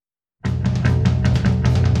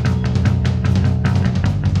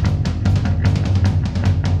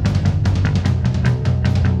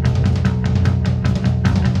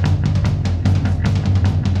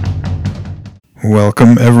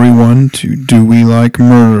Welcome everyone to Do We Like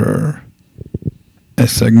Murder, a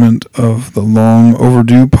segment of the Long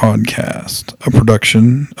Overdue Podcast, a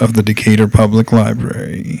production of the Decatur Public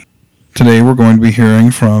Library. Today we're going to be hearing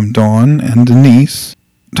from Dawn and Denise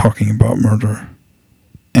talking about murder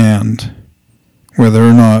and whether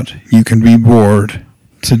or not you can be bored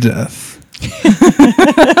to death.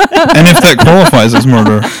 And if that qualifies as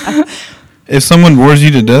murder. If someone bores you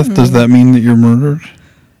to death, does that mean that you're murdered?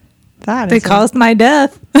 They caused my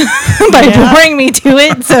death by boring me to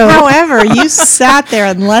it. So, however, you sat there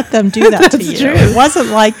and let them do that to you. True. It wasn't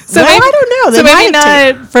like, so well, maybe, I don't know. So maybe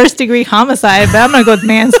not first-degree homicide, but I'm going to go with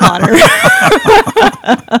manslaughter.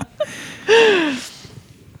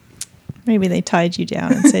 Maybe they tied you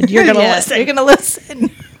down and said, you're going to listen. You're going to listen.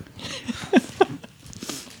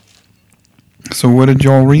 So what did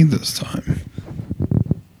y'all read this time?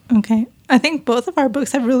 Okay. I think both of our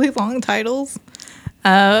books have really long titles.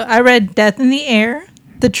 I read Death in the Air,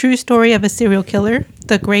 The True Story of a Serial Killer,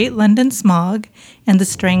 The Great London Smog, and The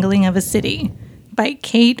Strangling of a City by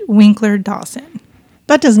Kate Winkler Dawson.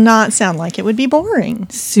 That does not sound like it would be boring.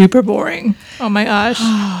 Super boring. Oh my gosh.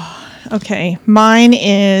 Okay. Mine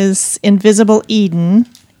is Invisible Eden,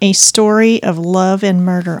 a story of love and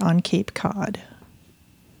murder on Cape Cod.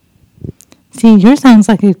 See, yours sounds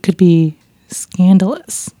like it could be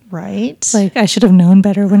scandalous. Right? Like, I should have known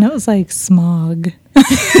better when it was like smog.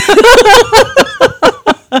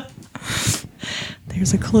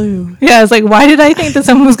 There's a clue. Yeah, I was like, why did I think that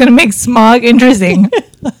someone was going to make smog interesting?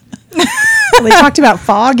 Well, they talked about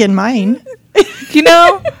fog in mine. You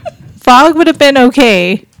know, fog would have been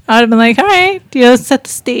okay. I would have been like, all right, set the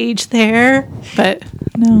stage there. But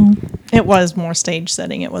no. It was more stage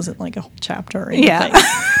setting. It wasn't like a whole chapter or anything. Yeah.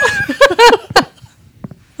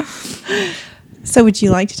 So would you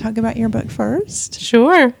like to talk about your book first?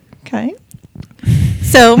 Sure. Okay.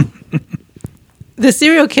 So the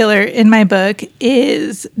serial killer in my book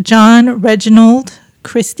is John Reginald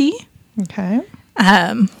Christie. Okay.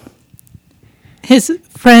 His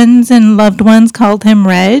friends and loved ones called him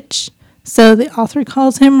Reg. So the author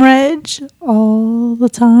calls him Reg all the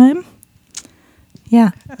time.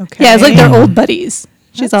 Yeah. Okay. Yeah, it's like they're old buddies.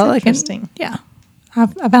 She's That's all like, interesting. Yeah. I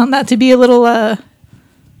found that to be a little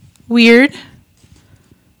weird.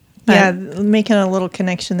 Yeah, making a little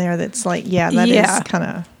connection there that's like, that is kind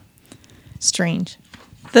of strange.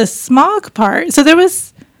 The smog part. So there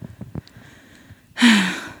was...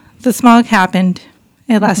 the smog happened.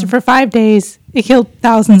 It lasted for 5 days. It killed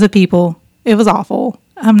thousands of people. It was awful.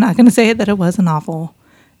 I'm not going to say that it wasn't awful.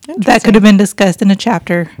 That could have been discussed in a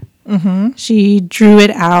chapter. Mm-hmm. She drew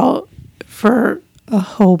it out for a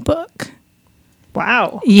whole book.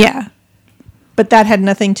 Wow. Yeah. But that had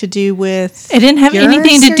nothing to do with... It didn't have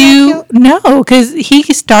anything to do... No, because he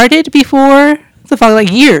started before the fog, like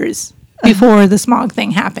years before the smog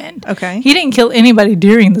thing happened. Okay. He didn't kill anybody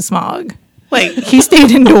during the smog. Like, he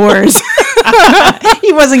stayed indoors.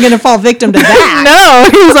 He wasn't going to fall victim to that. No,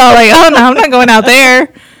 he was all like, oh, no, I'm not going out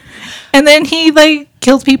there. And then he,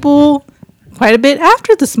 killed people quite a bit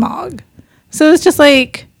after the smog. So it's just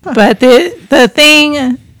like... But the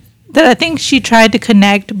thing... that I think she tried to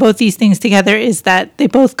connect both these things together is that they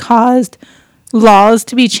both caused laws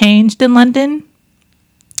to be changed in London.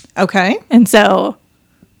 Okay. And so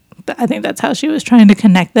I think that's how she was trying to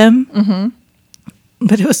connect them. Mm-hmm.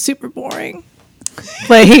 But it was super boring.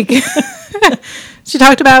 She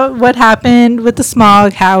talked about what happened with the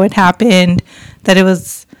smog, how it happened, that it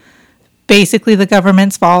was basically the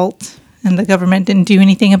government's fault and the government didn't do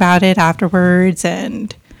anything about it afterwards.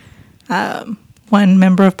 And one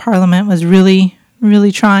member of parliament was really,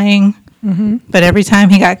 really trying. Mm-hmm. But every time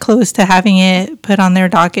he got close to having it put on their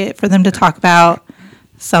docket for them to talk about,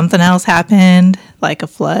 something else happened, like a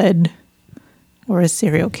flood or a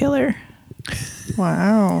serial killer.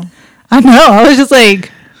 Wow. I know. I was just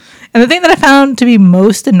like... And the thing that I found to be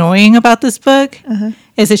most annoying about this book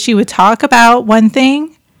is that she would talk about one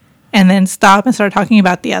thing and then stop and start talking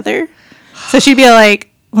about the other. So she'd be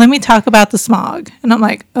like, let me talk about the smog. And I'm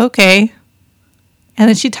like, okay. And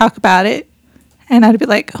then she'd talk about it. And I'd be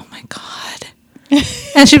like, oh my God.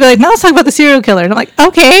 And she'd be like, now let's talk about the serial killer. And I'm like,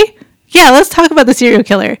 okay. Yeah, let's talk about the serial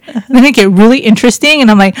killer. And then it get really interesting. And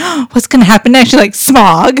I'm like, oh, what's going to happen next? She's like,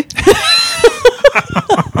 smog.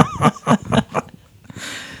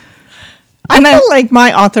 I feel like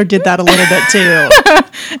my author did that a little bit too.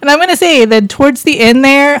 And I'm going to say that towards the end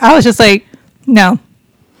there, I was just like, no.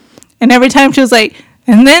 And every time she was like,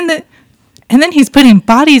 and then he's putting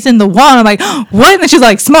bodies in the wall. And I'm like, oh, what? And then she's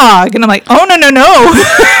like, smog. And I'm like, oh, no.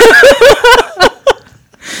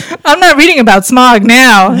 I'm not reading about smog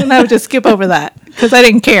now. And I would just skip over that because I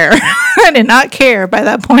didn't care. I did not care. By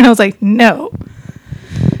that point, I was like, no.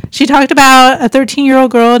 She talked about a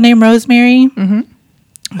 13-year-old girl named Rosemary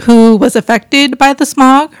who was affected by the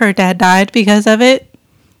smog. Her dad died because of it.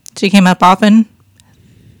 She came up often.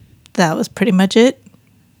 That was pretty much it.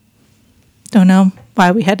 Don't know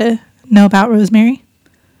why we had to know about Rosemary.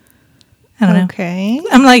 I don't know. Okay.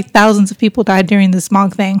 I'm like, thousands of people died during the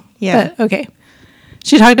smog thing. Yeah. But, okay.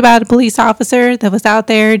 She talked about a police officer that was out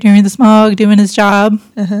there during the smog doing his job.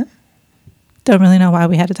 Don't really know why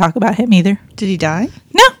we had to talk about him either. Did he die?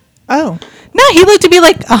 No. Oh. No, he looked to be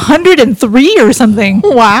like 103 or something.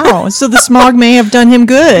 Wow. So the smog may have done him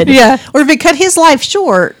good. Yeah. Or if it cut his life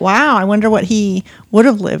short. Wow. I wonder what he would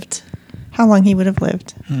have lived. How long he would have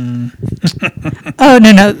lived. Oh,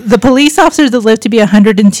 no. The police officer that lived to be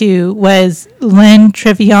 102 was Len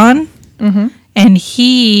Trevion. And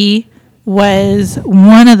he was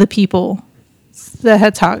one of the people that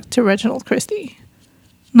had talked to Reginald Christie.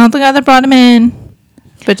 Not the guy that brought him in,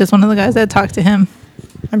 but just one of the guys that talked to him.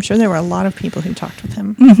 I'm sure there were a lot of people who talked with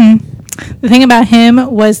him. The thing about him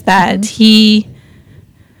was that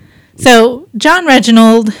so John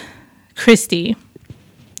Reginald Christie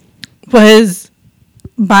was,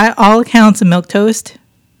 by all accounts, a milquetoast.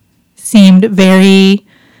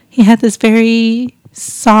 He had this very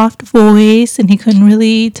soft voice, and he couldn't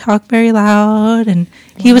really talk very loud, and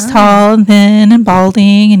he was tall and thin and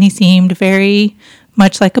balding, and he seemed very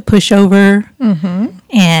much like a pushover.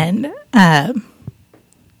 And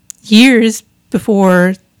years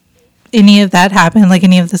before any of that happened, like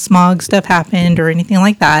any of the smog stuff happened or anything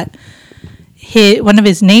like that, one of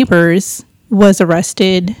his neighbors was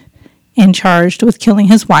arrested and charged with killing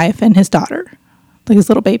his wife and his daughter, like his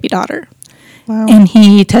little baby daughter. Wow. And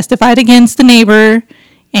he testified against the neighbor,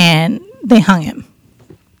 and they hung him.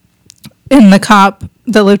 And the cop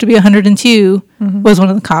that lived to be 102 was one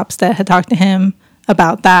of the cops that had talked to him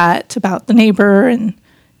about that, about the neighbor, and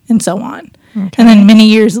so on. And then many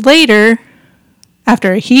years later,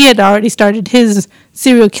 after he had already started his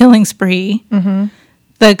serial killing spree,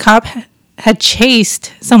 the cop had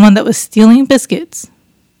chased someone that was stealing biscuits.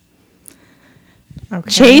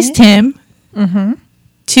 Chased him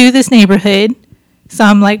to this neighborhood. So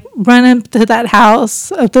I'm like, run up to that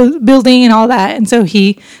house of the building and all that. And so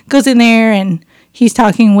he goes in there and he's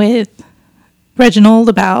talking with Reginald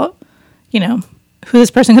about, who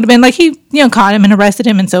this person could have been. Like, he, caught him and arrested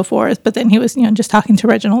him and so forth. But then he was, just talking to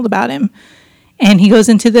Reginald about him. And he goes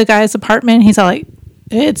into the guy's apartment and he's all like,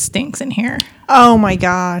 it stinks in here. Oh my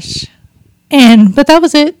gosh. But that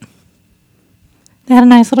was it. They had a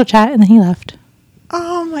nice little chat and then he left.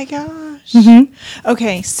 Oh my gosh.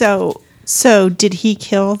 Okay, so did he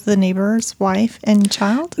kill the neighbor's wife and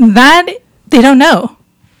child? That they don't know.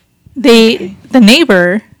 The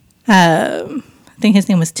neighbor, I think his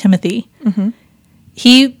name was Timothy.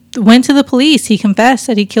 He went to the police. He confessed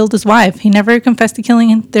that he killed his wife. He never confessed to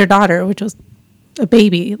killing their daughter, which was a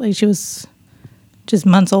baby. Like, she was just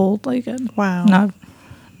months old. Like, wow,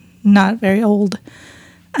 not very old.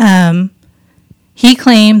 He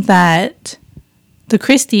claimed that the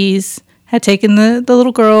Christies had taken the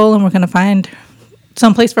little girl and were going to find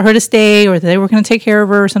some place for her to stay, or they were going to take care of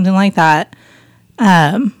her or something like that.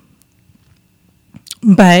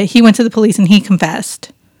 But he went to the police and he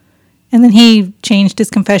confessed. And then he changed his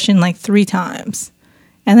confession like 3 times.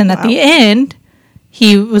 And then at the end,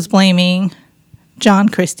 he was blaming John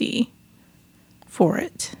Christie for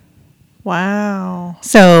it. Wow.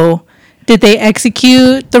 So did they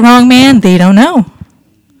execute the wrong man? They don't know.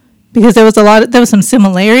 Because there was some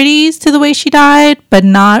similarities to the way she died, but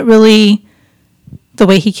not really the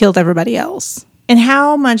way he killed everybody else. And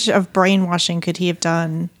how much of brainwashing could he have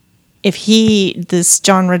done if this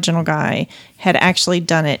John Reginald guy had actually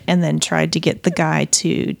done it and then tried to get the guy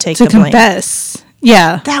to take the blame? Confess.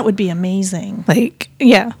 Yeah. That would be amazing. Like,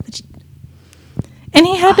 yeah. And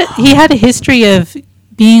he had a history of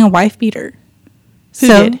being a wife beater. Who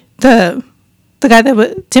did? The guy that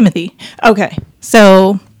was Timothy. Okay.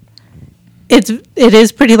 So it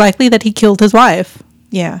is pretty likely that he killed his wife.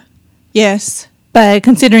 Yeah. Yes. But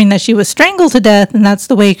considering that she was strangled to death, and that's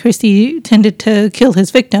the way Christie tended to kill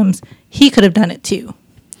his victims, he could have done it too.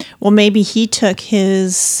 Well, maybe he took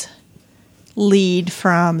his lead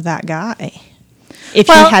from that guy if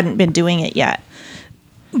he hadn't been doing it yet.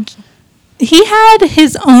 He had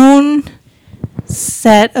his own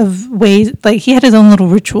set of ways, like he had his own little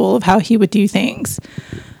ritual of how he would do things.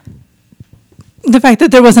 The fact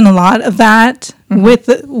that there wasn't a lot of that with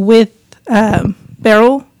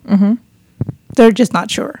Beryl, they're just not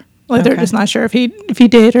sure. Like, they're just not sure if he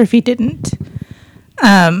did or if he didn't.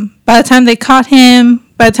 By the time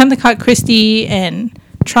they caught Christie and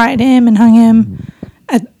tried him and hung him,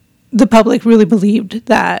 the public really believed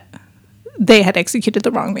that they had executed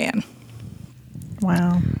the wrong man.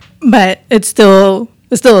 Wow. But it's still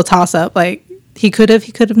a toss up. Like, he could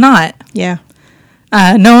have not. Yeah.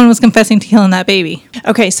 No one was confessing to killing that baby.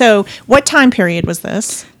 Okay, so what time period was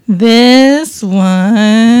this? This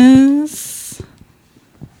was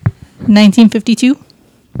 1952,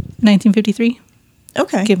 1953,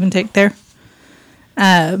 Okay. give and take there.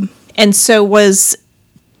 And so was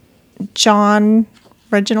John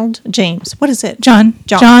Reginald James. What is it? John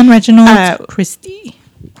Reginald Christie.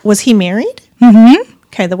 Was he married? Mm-hmm.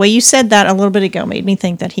 Okay, the way you said that a little bit ago made me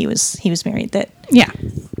think that he was married, that Yeah.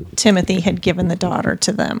 Timothy had given the daughter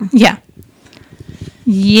to them. Yeah.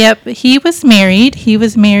 Yep. He was married. He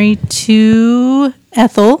was married to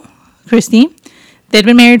Ethel Christie. They'd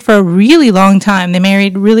been married for a really long time. They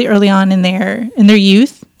married really early on in their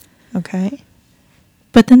youth. Okay.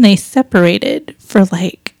 But then they separated for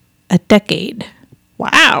like a decade.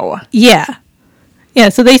 Wow. Yeah. Yeah,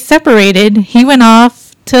 so they separated. He went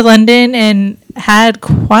off to London and had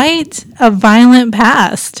quite a violent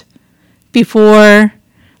past before,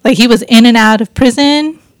 like, he was in and out of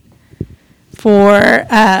prison for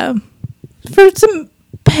some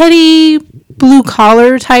petty blue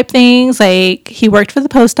collar type things. Like, he worked for the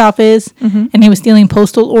post office and he was stealing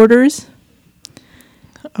postal orders.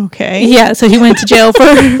 Okay. Yeah, so he went to jail for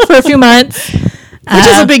a few months. Which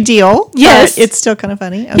is a big deal. Yes. But it's still kind of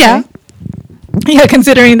funny. Okay. Yeah. Yeah,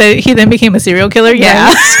 considering that he then became a serial killer.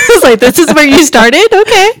 Yeah. It's like, this is where you started?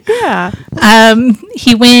 Okay. Yeah.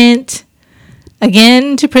 He went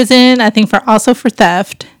again to prison, I think for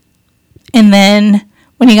theft. And then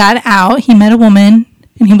when he got out, he met a woman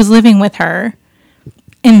and he was living with her.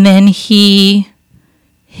 And then he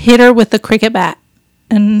hit her with the cricket bat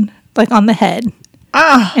and like on the head.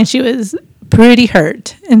 Ah. And she was pretty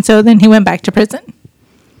hurt. And so then he went back to prison.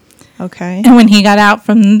 Okay. And when he got out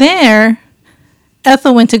from there,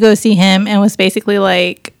 Ethel went to go see him and was basically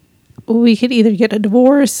like, we could either get a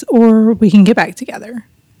divorce or we can get back together.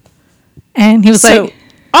 And he was like,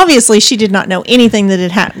 obviously she did not know anything that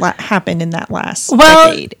had happened in that last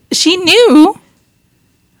decade. She knew.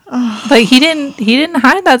 Like, he didn't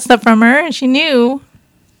hide that stuff from her, and she knew.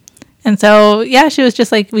 And so, yeah, she was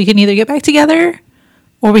just like, we can either get back together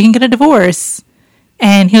or we can get a divorce.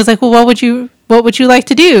 And he was like, well, what would you like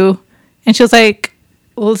to do? And she was like,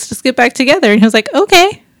 well, let's just get back together. And he was like,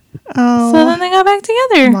 okay. Oh. So then they got back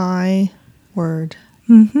together. My word.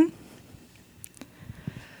 Mm-hmm.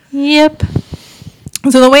 Yep.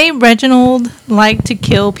 So the way Reginald liked to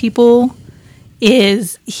kill people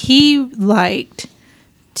is he liked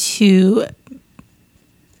to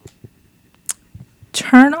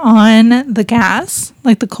turn on the gas,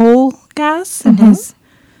 like the coal gas in his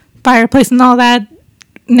fireplace and all that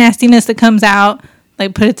nastiness that comes out,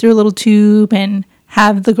 like put it through a little tube and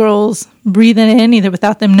have the girls breathe it in, either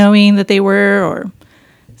without them knowing that they were or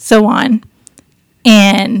so on.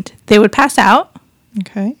 And they would pass out.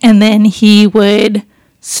 Okay. And then he would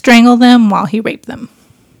strangle them while he raped them.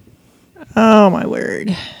 Oh, my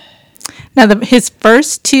word. Now, his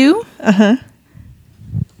first two,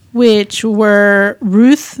 which were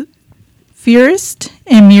Ruth Furst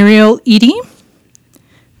and Muriel Eady,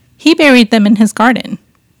 he buried them in his garden.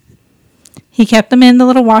 He kept them in the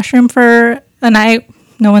little washroom for a night.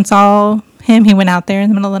 No one saw him. He went out there in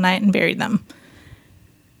the middle of the night and buried them.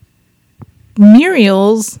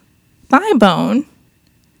 Muriel's thigh bone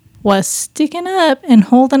was sticking up and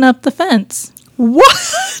holding up the fence.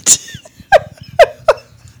 What?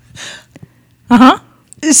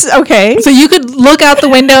 Okay. So you could look out the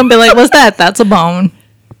window and be like, what's that? That's a bone.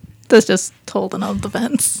 That's just holding up the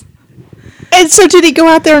fence. And so did he go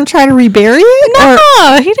out there and try to rebury it?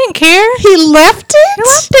 No, he didn't care. He left it? He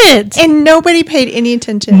left it. And nobody paid any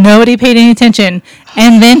attention. Nobody paid any attention.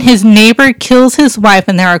 And then his neighbor kills his wife,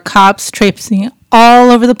 and there are cops traipsing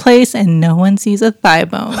all over the place, and no one sees a thigh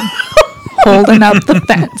bone holding up the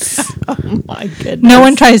fence. Oh, my goodness. No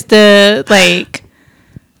one tries to, like,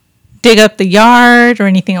 dig up the yard or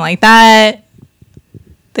anything like that.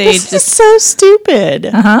 This is so stupid.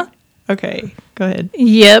 Uh-huh. Okay, go ahead.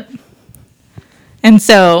 Yep. And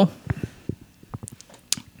so...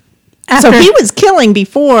 So he was killing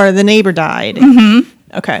before the neighbor died.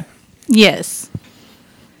 Mm-hmm. Okay. Yes.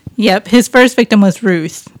 Yep. His first victim was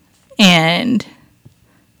Ruth. And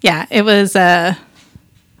yeah, it was there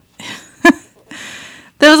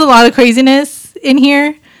was a lot of craziness in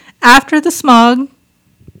here. After the smog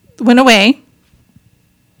went away,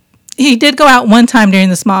 he did go out one time during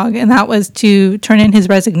the smog, and that was to turn in his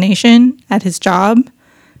resignation at his job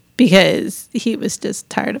because he was just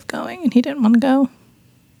tired of going and he didn't want to go.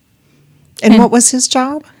 And what was his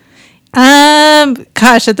job?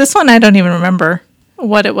 Gosh, at this one I don't even remember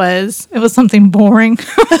what it was. It was something boring.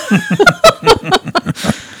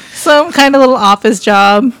 Some kind of little office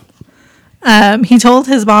job. He told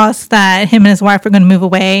his boss that him and his wife were going to move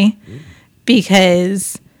away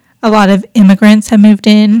because a lot of immigrants had moved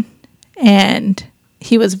in, and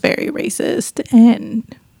he was very racist,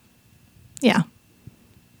 and yeah.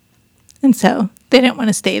 And so they didn't want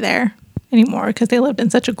to stay there anymore because they lived in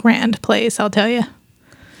such a grand place, I'll tell you.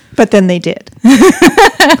 But then they did.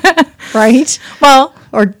 Right? Well,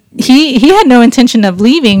 or he had no intention of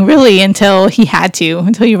leaving really until he had to,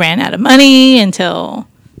 until he ran out of money, until,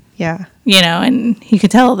 Yeah. you know, and he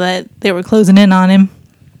could tell that they were closing in on him.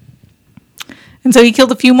 And so he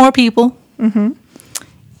killed a few more people. Mm-hmm.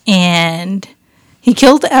 And he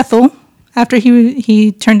killed Ethel. After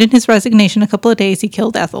he turned in his resignation a couple of days, he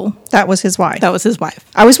killed Ethel. That was his wife. That was his wife.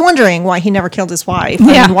 I was wondering why he never killed his wife.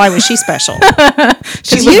 Yeah. I mean, why was she special?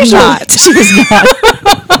 She was usually- not. She was not.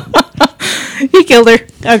 He killed her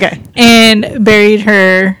Okay. and buried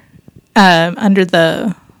her under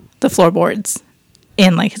the floorboards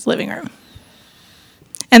in like his living room.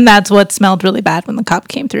 And that's what smelled really bad when the cop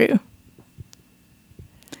came through.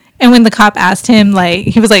 And when the cop asked him, like,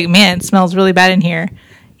 he was like, man, it smells really bad in here.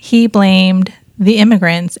 He blamed the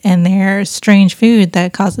immigrants and their strange food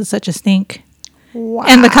that causes such a stink. Wow.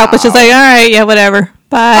 And the cop was just like, all right, yeah, whatever.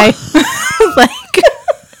 Bye. Like,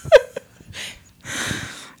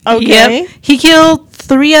 Okay. yep. He killed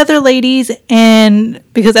 3 other ladies, and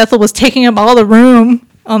because Ethel was taking up all the room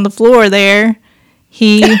on the floor there,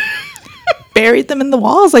 he buried them in the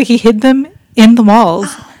walls. Like, he hid them in the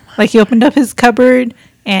walls. Like, he opened up his cupboard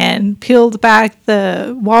and peeled back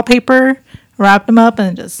the wallpaper, wrapped them up,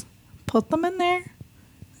 and just put them in there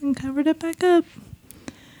and covered it back up.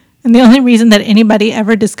 And the only reason that anybody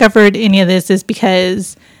ever discovered any of this is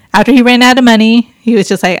because after he ran out of money, he was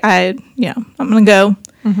just like, I'm going to go.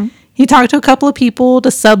 Mm-hmm. He talked to a couple of people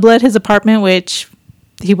to sublet his apartment, which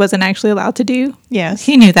he wasn't actually allowed to do. Yes.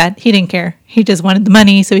 He knew that. He didn't care. He just wanted the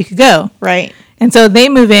money so he could go. Right. And so they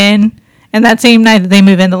move in. And that same night that they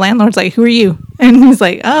move in, the landlord's like, who are you? And he's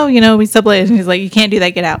like, oh, we sublet. And he's like, you can't do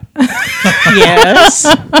that. Get out. Yes.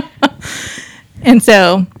 And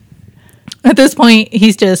so at this point,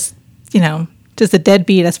 he's just, just a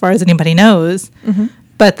deadbeat as far as anybody knows. Mm-hmm.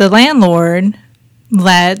 But the landlord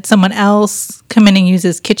let someone else come in and use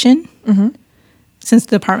his kitchen since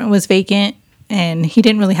the apartment was vacant. And he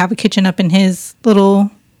didn't really have a kitchen up in his little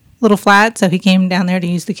flat. So he came down there to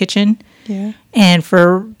use the kitchen. Yeah. And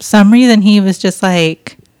for some reason, he was just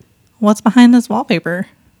like, what's behind this wallpaper?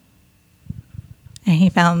 And he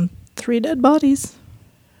found 3 dead bodies.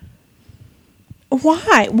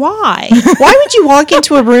 Why? Why would you walk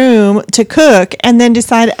into a room to cook and then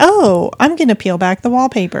decide, oh, I'm going to peel back the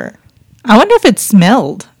wallpaper? I wonder if it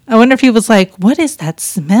smelled. I wonder if he was like, what is that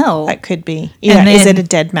smell? That could be. Yeah. Is it a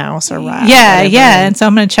dead mouse or rat? Yeah, whatever. yeah. And so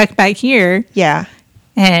I'm going to check back here. Yeah.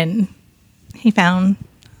 And he found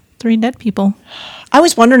 3 dead people. I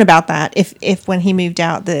was wondering about that. If when he moved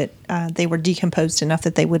out that they were decomposed enough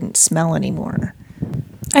that they wouldn't smell anymore.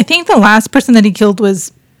 I think the last person that he killed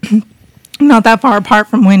was not that far apart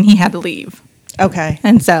from when he had to leave. Okay.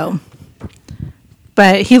 And so,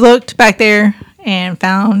 but he looked back there and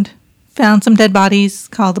found some dead bodies,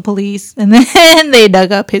 called the police, and then they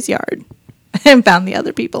dug up his yard and found the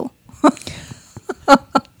other people.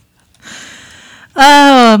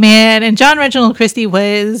 Oh, man. And John Reginald Christie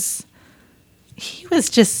was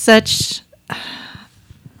just such...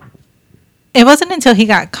 It wasn't until he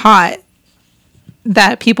got caught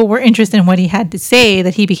that people were interested in what he had to say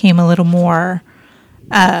that he became a little more...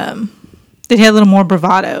 that he had a little more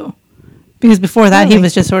bravado. Because before that, he Really?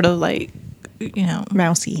 was just sort of like,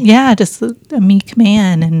 Mousy. yeah, just a meek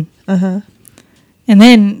man. And and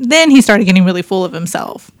then he started getting really full of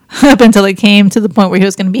himself up until it came to the point where he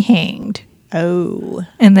was going to be hanged. Oh.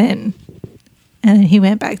 And then he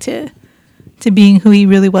went back to being who he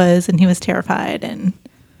really was, and he was terrified and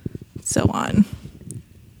so on,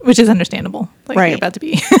 which is understandable. Like, Right. you're about to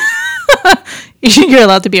be, you're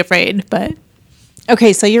allowed to be afraid, but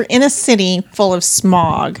Okay, so you're in a city full of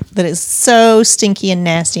smog that is so stinky and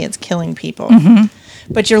nasty it's killing people.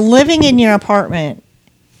 But you're living in your apartment,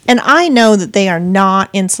 and I know that they are not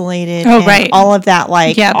insulated. Oh, and right. all of that,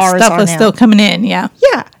 like yeah, ours stuff are was now. still coming in. Yeah.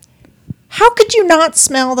 Yeah. How could you not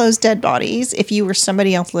smell those dead bodies if you were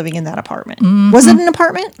somebody else living in that apartment? Was it an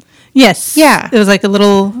apartment? Yes. Yeah. It was like a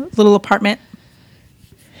little apartment.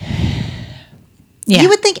 Yeah. You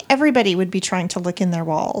would think everybody would be trying to lick in their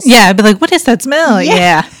walls. Yeah, I'd be like, what is that smell? Yeah.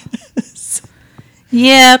 Yeah.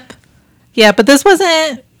 Yep. Yeah, but this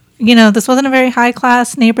wasn't a very high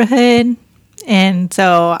class neighborhood. And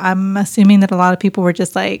so I'm assuming that a lot of people were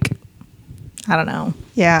just like, I don't know.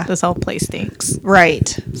 Yeah. This whole place stinks. Right.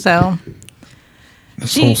 So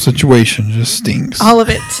This whole situation just stinks. all of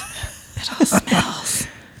it. It all smells.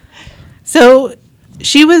 So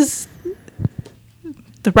she was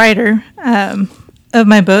the writer of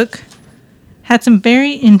my book. Had some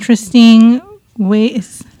very interesting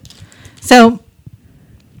ways. So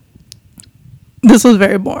this was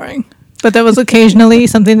very boring, but there was occasionally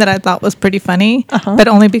something that I thought was pretty funny, but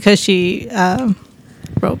only because she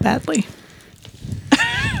wrote badly.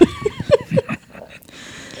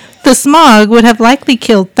 The smog would have likely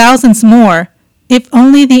killed thousands more if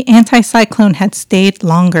only the anticyclone had stayed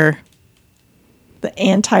longer. The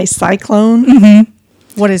anticyclone?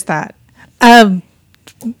 Mm-hmm. What is that?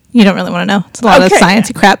 You don't really want to know. It's a lot of Okay.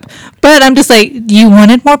 sciencey crap. But I'm just like, you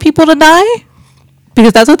wanted more people to die?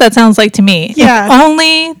 Because that's what that sounds like to me. Yeah. If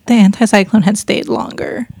only the anticyclone had stayed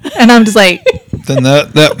longer. And I'm just like, Then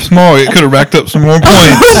that small, it could have racked up some more points.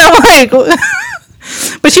 I'm like,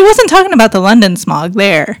 but she wasn't talking about the London smog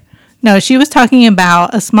there. No, she was talking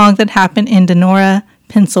about a smog that happened in Donora,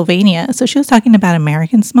 Pennsylvania. So she was talking about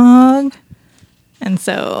American smog. And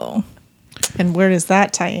so, And where does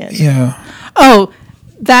that tie in? Yeah. oh,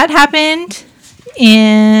 that happened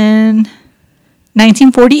in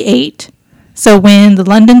 1948. So when the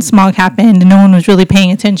London smog happened, no one was really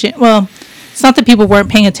paying attention. Well, it's not that people weren't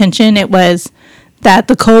paying attention. It was that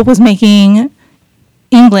the coal was making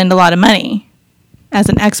England a lot of money as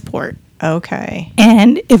an export. Okay.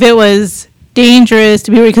 And if it was dangerous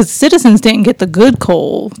to be, because citizens didn't get the good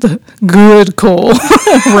coal,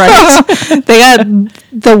 Right. they got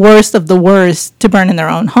the worst of the worst to burn in their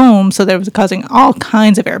own homes. So they was causing all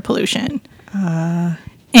kinds of air pollution.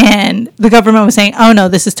 And the government was saying, oh no,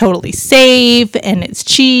 this is totally safe and it's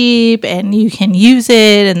cheap and you can use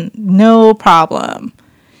it and no problem.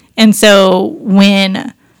 And so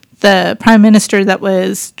when the prime minister that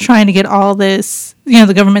was trying to get all this,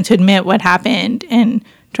 the government to admit what happened and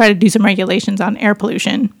try to do some regulations on air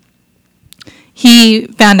pollution, he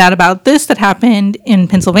found out about this that happened in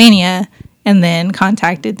Pennsylvania and then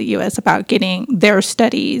contacted the U.S. about getting their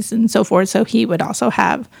studies and so forth. So he would also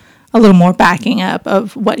have a little more backing up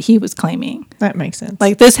of what he was claiming. That makes sense.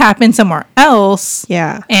 Like this happened somewhere else.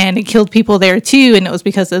 Yeah. And it killed people there too. And it was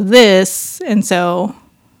because of this. And so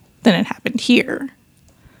then it happened here.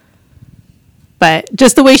 But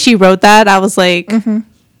just the way she wrote that, I was like, all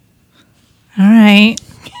right.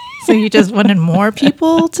 So you just wanted more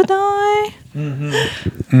people to die?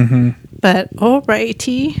 But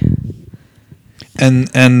alrighty. And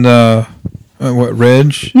what, Reg?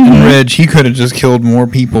 Mm-hmm. And Reg, he could have just killed more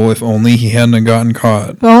people if only he hadn't gotten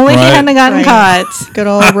caught. If only he right? hadn't gotten Right. caught. Good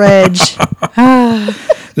old Reg. I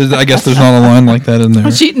guess there's not a line like that in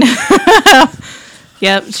there. She,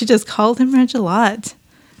 yep, she just called him Reg a lot.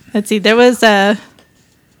 Let's see, there was the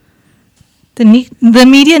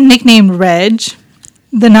media nicknamed Reg,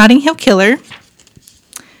 the Notting Hill Killer,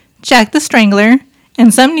 Jack the Strangler,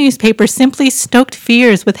 and some newspapers simply stoked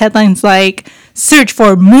fears with headlines like, search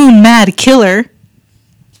for moon mad killer.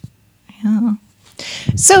 Yeah.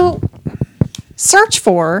 So, search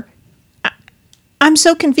for. I'm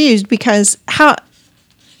so confused because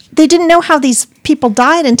they didn't know how these people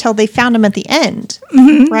died until they found them at the end,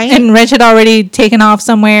 right? And Reg had already taken off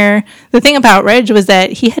somewhere. The thing about Reg was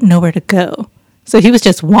that he had nowhere to go. So he was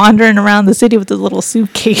just wandering around the city with his little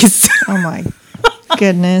suitcase. Oh my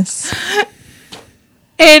goodness!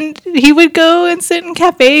 And he would go and sit in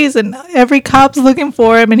cafes and every cop's looking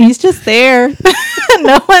for him and he's just there.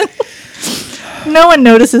 No one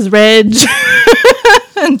notices Reg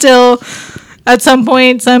until at some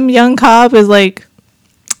point some young cop is like,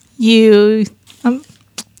 you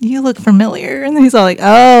look familiar. And he's all like,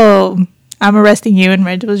 oh, I'm arresting you. And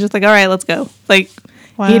Reg was just like, all right, let's go. Like,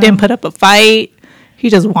 he didn't put up a fight. He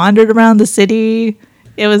just wandered around the city.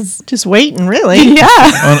 It was Just waiting, really.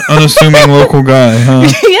 yeah. Unassuming local guy, huh?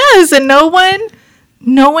 Yes, and no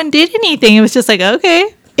one did anything. It was just like,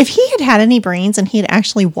 okay. If he had had any brains and he had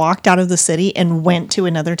actually walked out of the city and went to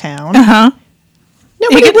another town, Uh-huh.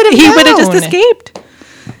 nobody would have. He would have just escaped.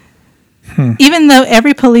 Even though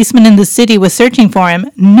every policeman in the city was searching for him,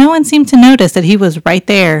 no one seemed to notice that he was right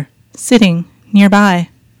there, sitting nearby.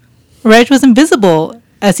 Reg was invisible,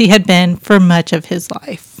 as he had been for much of his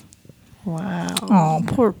life. Wow. Oh,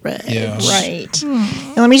 poor Reg. Yeah. Right.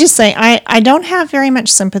 And let me just say, I don't have very much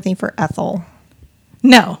sympathy for Ethel.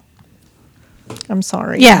 No. I'm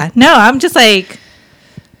sorry. Yeah, no, I'm just like,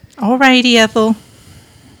 alrighty, Ethel.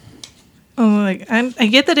 Oh, like, I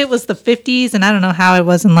get that it was the 50s, and I don't know how it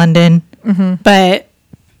was in London, but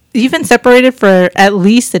you've been separated for at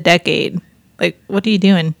least a decade. Like, what are you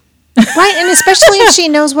doing? Right, and especially if she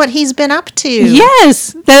knows what he's been up to.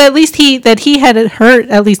 Yes, that at least he had hurt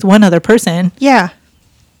at least one other person. Yeah.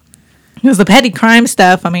 It was the petty crime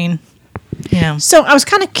stuff. I mean, you know. So I was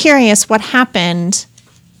kind of curious what happened.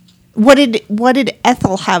 What did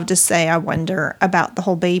Ethel have to say, I wonder, about the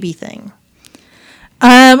whole baby thing?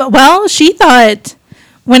 Well, she thought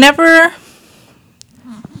whenever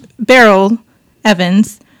Beryl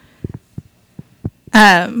Evans, her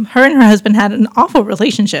and her husband had an awful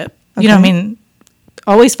relationship. Okay. You know, I mean,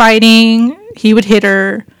 always fighting. He would hit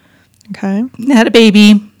her. Okay. They had a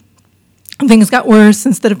baby. Things got worse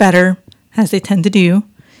instead of better, as they tend to do.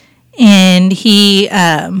 And she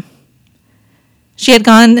had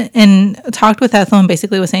gone and talked with Ethel and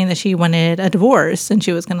basically was saying that she wanted a divorce and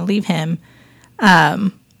she was going to leave him.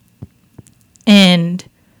 And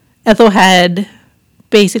Ethel had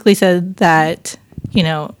basically said that, you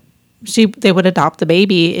know, they would adopt the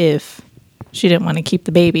baby if she didn't want to keep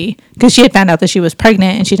the baby, because she had found out that she was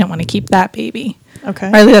pregnant and she didn't want to keep that baby. Okay.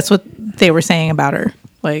 Or at least that's what they were saying about her.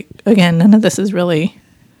 Like, again, none of this is really,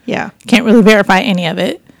 Yeah. can't really verify any of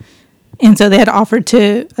it. And so they had offered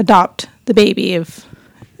to adopt the baby if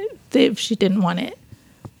she didn't want it.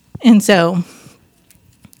 And so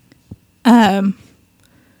Ethel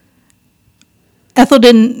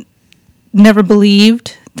never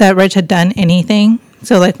believed that Reg had done anything.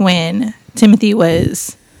 So like when Timothy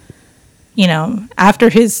was, you know, after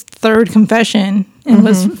his third confession and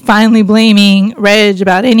was finally blaming Reg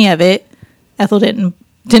about any of it, Ethel didn't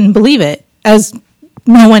believe it, as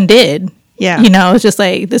no one did. Yeah. You know, it's just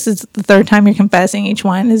like, this is the third time you're confessing. Each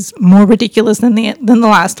one is more ridiculous than the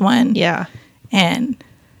last one. Yeah. And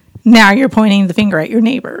now you're pointing the finger at your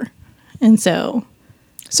neighbor. And so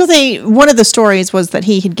one of the stories was that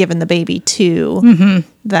he had given the baby to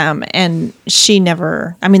them, and she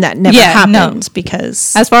never. I mean, that never happened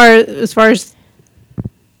because as far as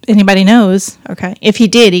anybody knows, okay, if he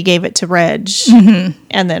did, he gave it to Reg,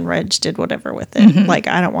 and then Reg did whatever with it. Like,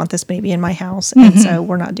 I don't want this baby in my house, and so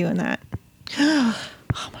we're not doing that.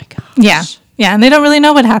 Oh my gosh. Yeah, and they don't really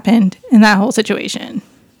know what happened in that whole situation.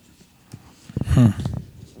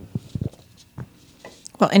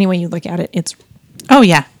 Well, any way you look at it, it's Oh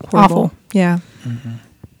yeah, horrible. awful. Yeah.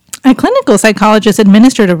 A clinical psychologist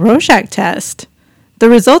administered a Rorschach test. The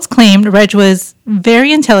results claimed Reg was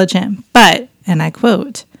very intelligent, but, and I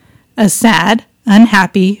quote, a sad,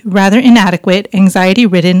 unhappy, rather inadequate,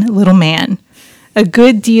 anxiety-ridden little man. A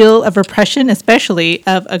good deal of repression, especially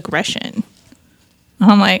of aggression.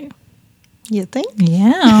 I'm like, You think?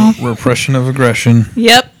 yeah. Repression of aggression.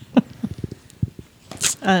 Yep.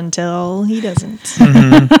 Until he doesn't.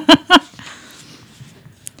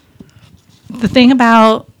 The thing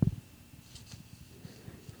about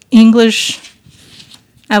English,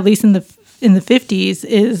 at least in the 50s,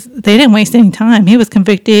 is they didn't waste any time. He was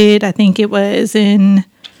convicted, I think it was in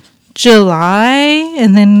July,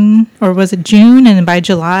 and then, or was it June? And then by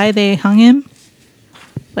July they hung him.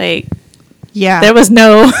 Like, Yeah. there was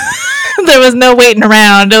no waiting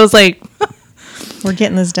around. It was like, We're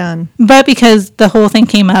getting this done. but because the whole thing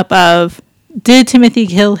came up of, did Timothy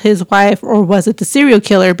kill his wife or was it the serial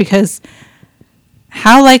killer? Because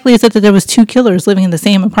how likely is it that there was two killers living in the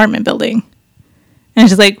same apartment building? And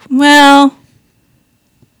she's like, well,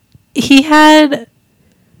 he had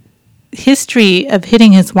history of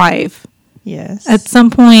hitting his wife. Yes. At some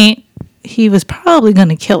point, he was probably going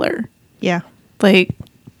to kill her. Yeah. Like,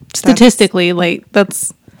 statistically, like,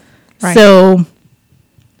 that's... Right. So,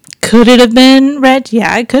 could it have been Reg?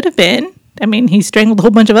 Yeah, it could have been. I mean, he strangled a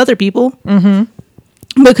whole bunch of other people.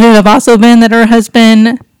 Mm-hmm. But could it have also been that her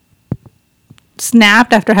husband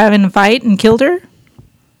snapped after having a fight and killed her?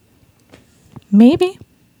 Maybe.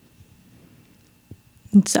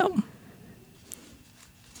 And so,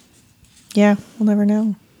 Yeah, we'll never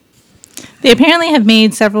know. they apparently have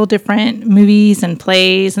made several different movies and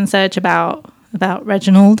plays and such about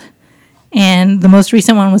Reginald. And the most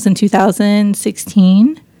recent one was in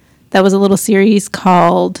 2016. That was a little series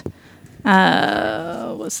called,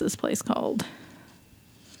 what's this place called?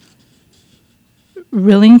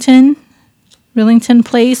 Rillington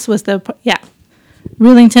Place was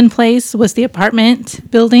Rillington Place was the apartment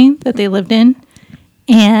building that they lived in.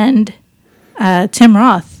 And Tim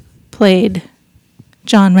Roth played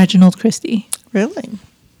John Reginald Christie. Really?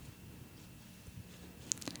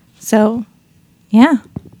 So, yeah.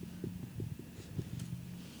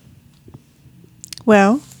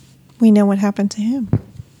 Well, we know what happened to him.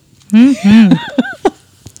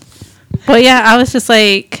 But yeah, I was just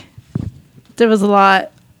like, there was a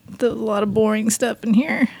lot of boring stuff in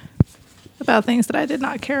here about things that I did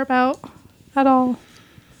not care about at all.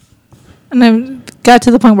 And then got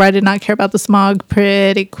to the point where I did not care about the smog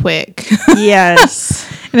pretty quick. Yes.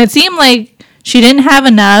 And it seemed like she didn't have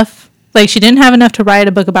enough. Like, she didn't have enough to write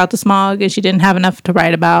a book about the smog, and she didn't have enough to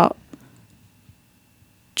write about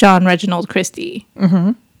John Reginald Christie.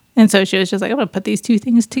 Mm-hmm. And so she was just like, I'm going to put these two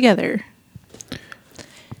things together.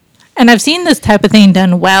 And I've seen this type of thing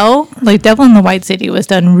done well. Like, Devil in the White City was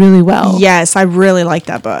done really well. Yes, I really like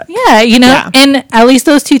that book. Yeah, you know, Yeah. and at least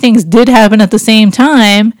those two things did happen at the same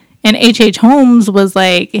time. And H.H. Holmes was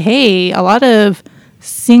like, hey, a lot of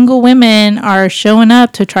single women are showing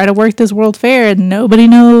up to try to work this World Fair, and nobody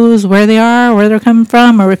knows where they are, where they're coming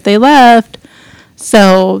from, or if they left.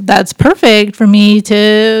 So that's perfect for me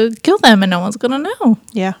to kill them, and no one's going to know.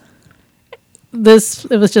 Yeah. It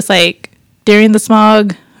was just like, during the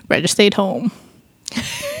smog, Reg stayed home.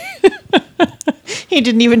 He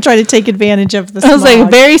didn't even try to take advantage of the I was like, a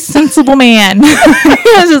smog. very sensible man.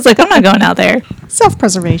 I was just like, I'm not going out there.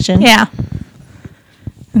 Self-preservation. Yeah.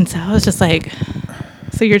 And so I was just like,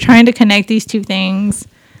 so you're trying to connect these two things.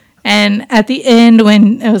 And at the end,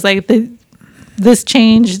 when it was like this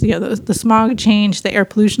changed, you know, the smog changed the air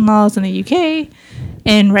pollution laws in the UK,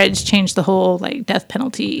 and Reg changed the whole like death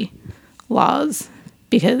penalty laws,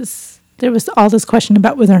 because there was all this question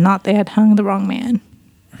about whether or not they had hung the wrong man.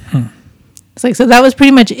 It's like, so that was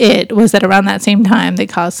pretty much it, was that around that same time they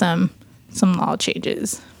caused some law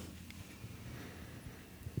changes.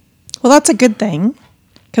 Well, that's a good thing,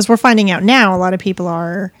 because we're finding out now a lot of people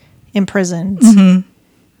are imprisoned,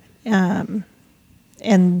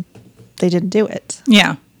 and they didn't do it,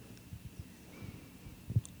 Yeah.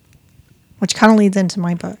 which kind of leads into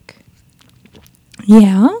my book.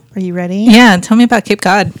 Yeah. Are you ready? Yeah. Tell me about Cape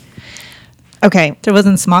Cod. Okay. There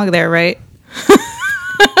wasn't smog there, right?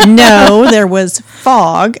 No, there was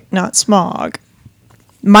fog, not smog.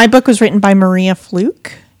 My book was written by Maria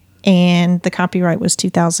Fluke, and the copyright was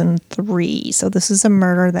 2003. So this is a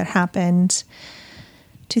murder that happened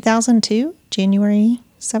 2002, January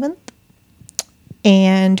 7th.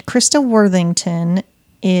 And Krista Worthington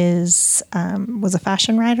was a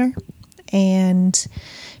fashion writer, and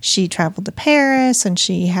she traveled to Paris, and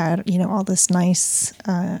she had, you know, all this nice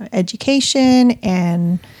education,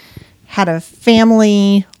 and had a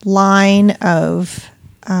family line of,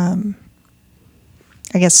 a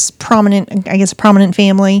prominent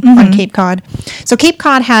family on Cape Cod. So Cape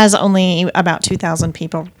Cod has only about 2,000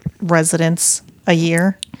 people, residents a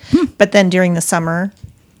year. But then during the summer,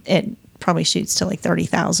 it probably shoots to like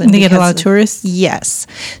 30,000. They get a lot of tourists? Yes.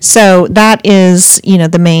 So that is, you know,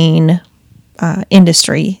 the main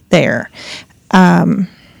industry there. So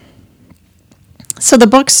the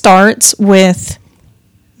book starts with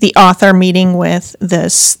the author meeting with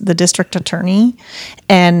the district attorney,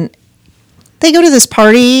 and they go to this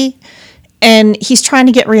party, and he's trying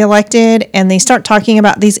to get reelected, and they start talking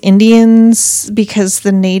about these Indians because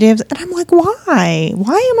the natives, and I'm like, why?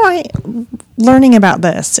 Why am I learning about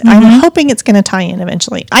this? I'm hoping it's going to tie in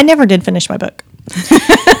eventually. I never did finish my book.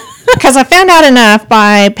 Because I found out enough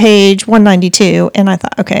by page 192, and I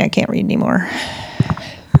thought, okay, I can't read anymore.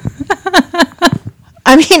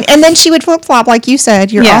 I mean, and then she would flip-flop, like you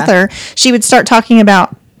said, your author. She would start talking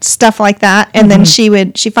about stuff like that, and then she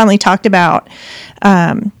finally talked about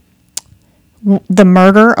the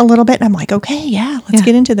murder a little bit, and I'm like, okay, let's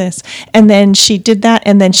get into this. And then she did that,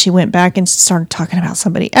 and then she went back and started talking about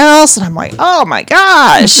somebody else, and I'm like, oh my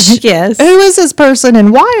gosh. Yes. Who is this person,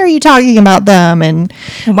 and why are you talking about them? And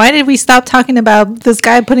why did we stop talking about this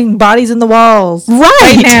guy putting bodies in the walls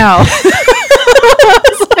Right. now?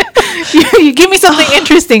 You give me something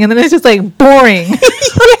interesting, and then it's just like boring.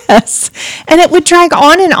 yes. And it would drag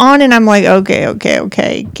on, and I'm like,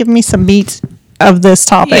 okay. Give me some meat of this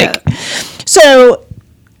topic. Yeah. So,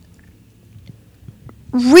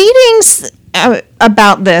 readings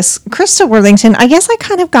about this, Krista Worthington, I guess I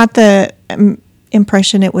kind of got the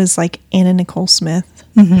impression it was like Anna Nicole Smith.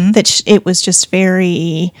 That it was just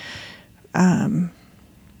very...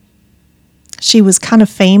 she was kind of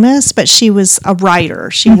famous, but she was a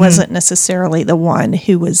writer. She wasn't necessarily the one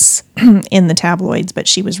who was in the tabloids, but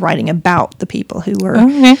she was writing about the people who were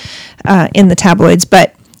in the tabloids.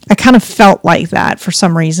 But I kind of felt like that for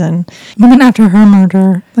some reason. But then after her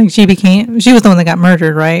murder, like she was the one that got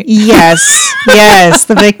murdered, right? Yes, yes,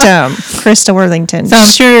 the victim, Krista Worthington. So I'm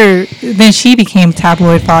sure then she became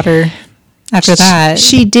tabloid fodder after that.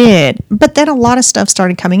 She did. But then a lot of stuff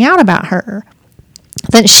started coming out about her.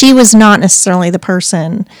 That she was not necessarily the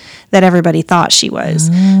person that everybody thought she was.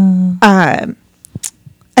 I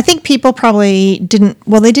think people probably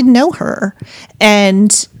didn't know her.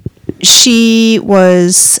 And she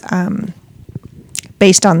was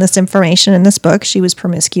based on this information in this book, she was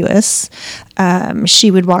promiscuous. She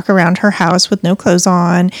would walk around her house with no clothes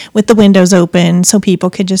on, with the windows open so people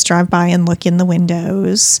could just drive by and look in the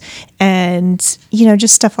windows, and, you know,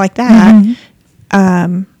 just stuff like that.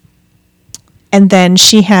 And then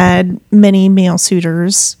she had many male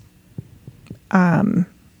suitors.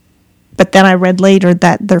 But then I read later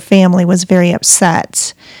that their family was very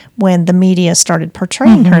upset when the media started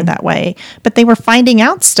portraying her that way. But they were finding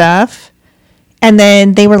out stuff, and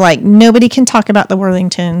then they were like, nobody can talk about the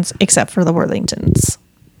Worthingtons except for the Worthingtons.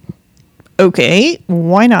 Okay,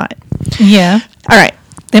 why not? Yeah. All right.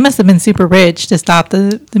 They must have been super rich to stop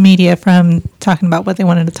the media from talking about what they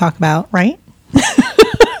wanted to talk about. Right?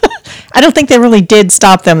 I don't think they really did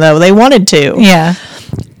stop them, though. They wanted to. Yeah.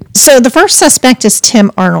 So the first suspect is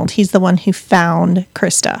Tim Arnold. He's the one who found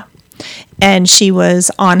Krista. And she was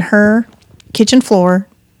on her kitchen floor.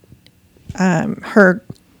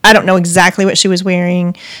 I don't know exactly what she was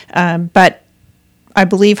wearing, but I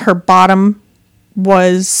believe her bottom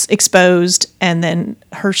was exposed, and then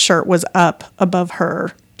her shirt was up above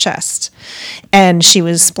her chest. And she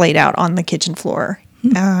was splayed out on the kitchen floor.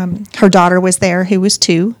 Her daughter was there, who was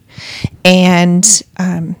 2. And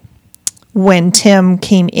when Tim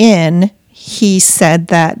came in, he said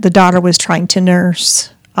that the daughter was trying to nurse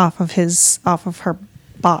off of her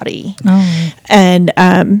body. Oh. And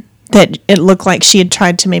that it looked like she had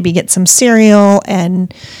tried to maybe get some cereal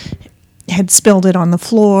and had spilled it on the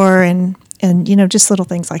floor, and you know, just little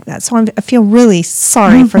things like that. So I feel really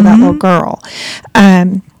sorry for that little girl.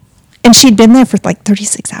 And she'd been there for like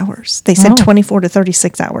 36 hours. They said 24 to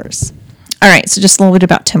 36 hours. All right, so just a little bit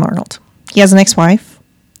about Tim Arnold. He has an ex-wife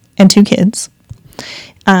and 2 kids.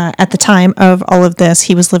 At the time of all of this,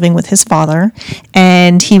 he was living with his father,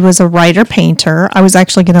 and he was a writer-painter. I was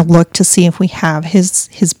actually going to look to see if we have his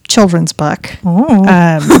children's book. Oh.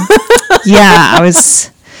 Yeah, I was...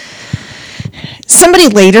 Somebody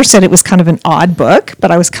later said it was kind of an odd book, but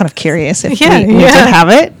I was kind of curious if we did have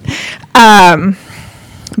it.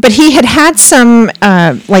 But he had some,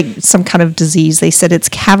 some kind of disease. They said it's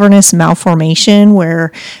cavernous malformation,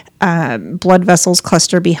 where blood vessels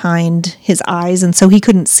cluster behind his eyes, and so he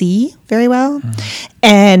couldn't see very well.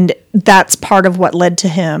 And that's part of what led to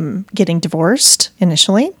him getting divorced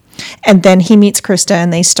initially. And then he meets Krista,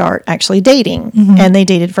 and they start actually dating. And they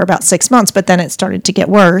dated for about 6 months, but then it started to get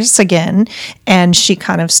worse again, and she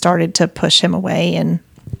kind of started to push him away and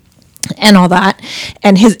all that.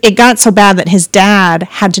 And it got so bad that his dad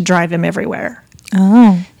had to drive him everywhere.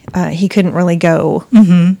 Oh. He couldn't really go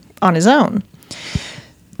on his own.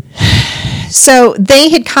 So they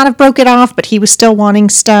had kind of broke it off, but he was still wanting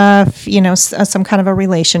stuff, you know, some kind of a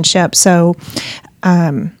relationship. So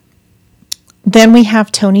then we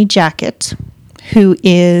have Tony Jackett, who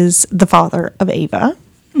is the father of Ava.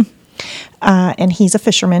 And he's a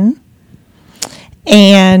fisherman.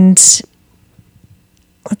 And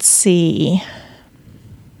let's see.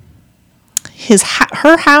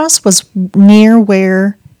 Her house was near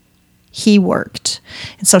where he worked.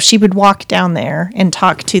 And so she would walk down there and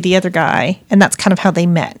talk to the other guy, and that's kind of how they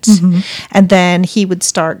met. And then he would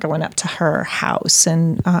start going up to her house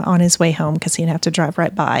and on his way home, because he'd have to drive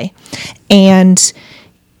right by. And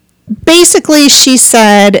basically she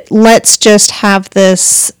said, let's just have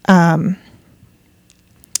this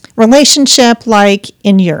relationship like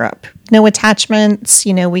in Europe. No attachments,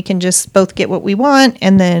 you know, we can just both get what we want,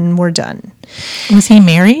 and then we're done. Was he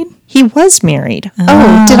married? He was married.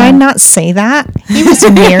 Oh, did I not say that? He was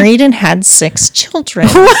married and had 6 children.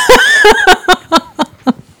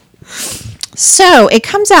 So it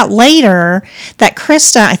comes out later that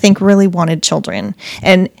Krista, I think, really wanted children.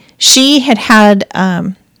 And she had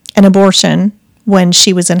an abortion when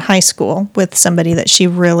she was in high school with somebody that she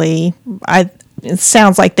really... It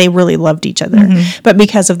sounds like they really loved each other, but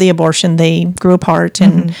because of the abortion, they grew apart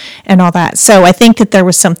and all that. So I think that there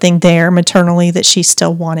was something there maternally that she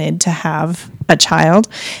still wanted to have a child,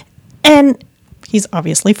 and he's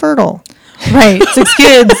obviously fertile. Right. 6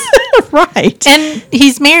 kids. Right. And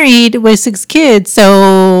he's married with 6 kids,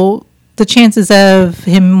 so the chances of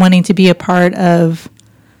him wanting to be a part of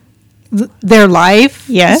their life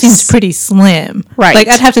seems pretty slim. Right. Like,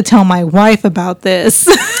 I'd have to tell my wife about this.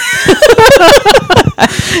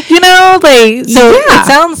 You know, like, so it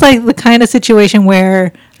sounds like the kind of situation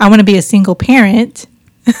where I want to be a single parent.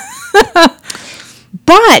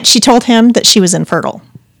 But she told him that she was infertile,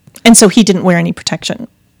 and so he didn't wear any protection.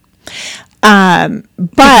 But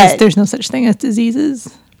because there's no such thing as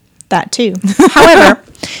diseases. That too. However,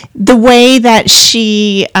 the way that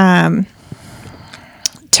she...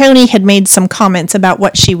 Tony had made some comments about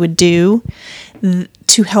what she would do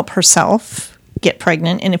to help herself get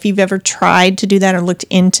pregnant. And if you've ever tried to do that or looked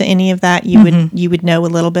into any of that, you would know a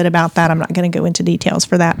little bit about that. I'm not going to go into details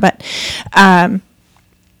for that, but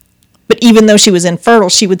even though she was infertile,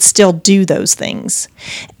 she would still do those things,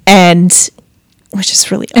 and which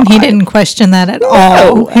is really And odd. he didn't question that at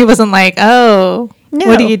all. He wasn't like, "Oh, No.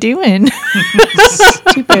 what are you doing?"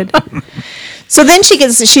 Stupid. So then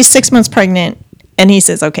she's 6 months pregnant, and he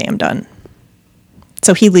says, "Okay, I'm done."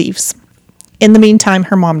 So he leaves. In the meantime,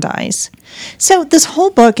 her mom dies. So this whole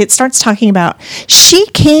book, it starts talking about she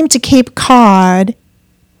came to Cape Cod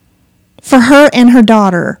for her and her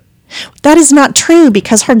daughter. That is not true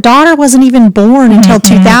because her daughter wasn't even born until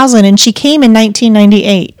 2000, and she came in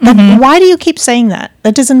 1998. Why do you keep saying that?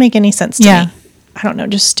 That doesn't make any sense to me. I don't know,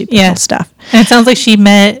 just stupid little stuff. And it sounds like she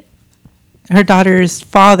met her daughter's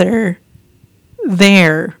father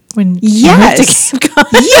there when she went to Cape Cod.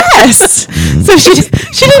 Yes. So she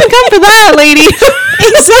didn't come for that, lady.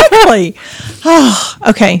 Exactly. Oh,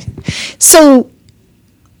 okay. So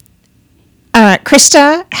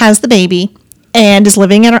Krista has the baby and is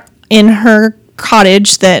living in her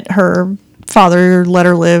cottage that her father let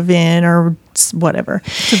her live in, or whatever.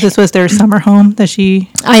 So this was their summer home that she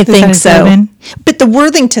I think decided to live so. in? But the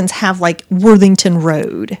Worthingtons have like Worthington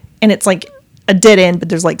Road, and it's like a dead end, but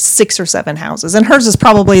there's like 6 or 7 houses, and hers is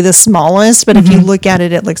probably the smallest, but if you look at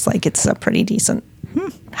it, it looks like it's a pretty decent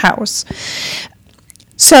house.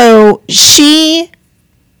 So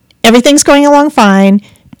everything's going along fine.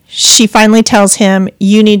 She finally tells him,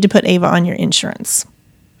 "You need to put Ava on your insurance.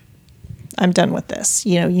 I'm done with this.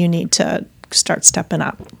 You need to start stepping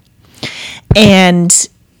up." And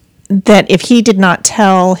that if he did not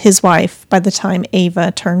tell his wife by the time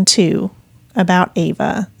Ava turned 2 about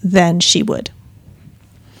Ava, then she would.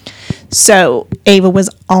 So Ava was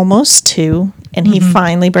almost 2, and he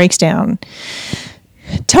finally breaks down.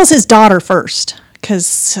 Tells his daughter first,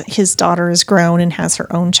 because his daughter is grown and has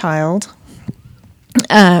her own child.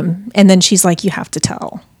 And then she's like, "You have to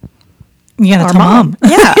tell You gotta our tell mom."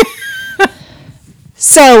 Yeah.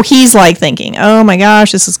 So he's like thinking, "Oh my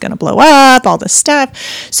gosh, this is going to blow up, all this stuff."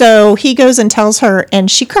 So he goes and tells her, and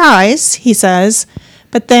she cries, he says.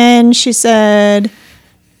 But then she said,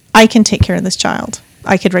 "I can take care of this child.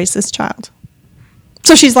 I could raise this child."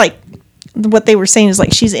 So she's like, what they were saying is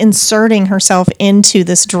like she's inserting herself into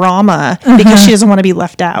this drama because she doesn't want to be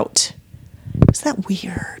left out. Is that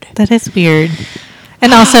weird? That is weird.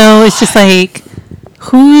 And also, it's just like,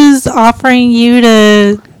 who's offering you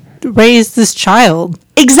to raise this child?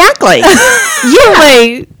 Exactly. You're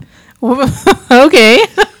like, okay.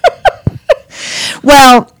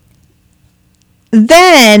 Well,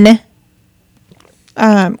 then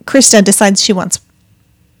Krista decides she wants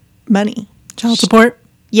money. Child support?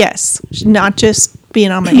 Yes. Not just being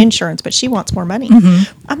on my insurance, but she wants more money.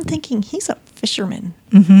 I'm thinking he's a fisherman.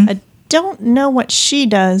 I don't know what she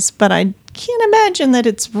does, but I can't imagine that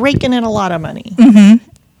it's raking in a lot of money.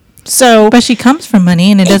 So, But she comes from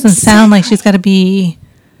money, and it doesn't sound like she's got to be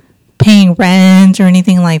paying rent or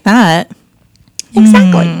anything like that.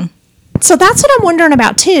 exactly. So that's what I'm wondering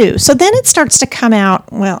about too. So then it starts to come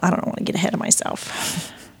out. Well, I don't want to get ahead of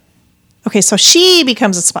myself. Okay, so she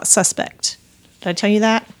becomes a suspect. Did I tell you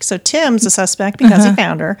that? So Tim's a suspect because he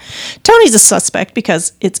found her. Tony's a suspect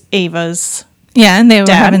because it's Ava's. Yeah, and they were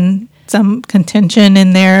Dad? having some contention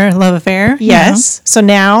in their love affair. you Yes. So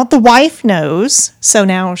now the wife knows. So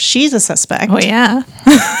now she's a suspect. know? Oh, yeah.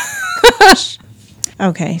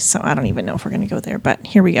 Okay, so I don't even know if we're going to go there, but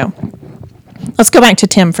here we go. Let's go back to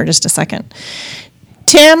Tim for just a second.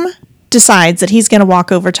 Tim decides that he's going to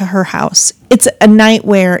walk over to her house. It's a night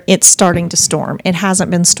where it's starting to storm. It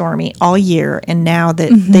hasn't been stormy all year, and now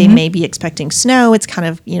that they may be expecting snow, it's kind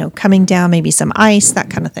of, coming down, maybe some ice, that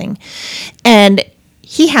kind of thing. And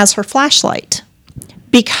he has her flashlight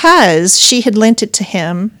because she had lent it to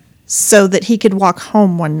him so that he could walk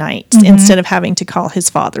home one night instead of having to call his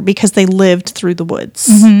father, because they lived through the woods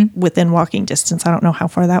within walking distance. I don't know how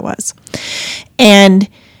far that was. And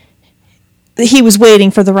he was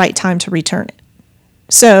waiting for the right time to return it.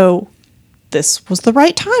 So this was the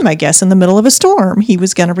right time, I guess, in the middle of a storm. He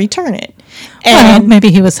was going to return it. Well, And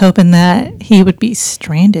maybe he was hoping that he would be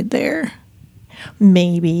stranded there.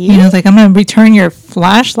 maybe. It's like, I'm going to return your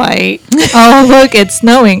flashlight. Oh, look, it's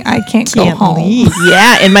snowing. I can't go home. leave.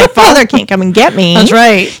 Yeah, and my father can't come and get me. That's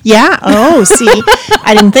right. Yeah. Oh, see,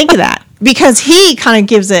 I didn't think of that. Because he kind of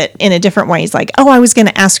gives it in a different way. He's like, "Oh, I was going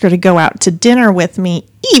to ask her to go out to dinner with me,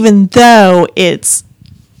 even though it's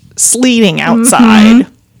sleeting outside."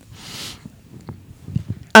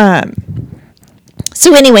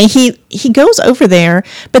 So anyway, he goes over there,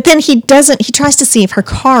 but then he tries to see if her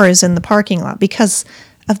car is in the parking lot because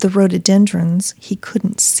of the rhododendrons. He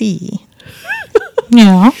couldn't see.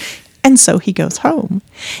 Yeah. And so he goes home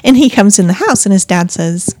and he comes in the house and his dad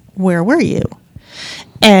says, "Where were you?"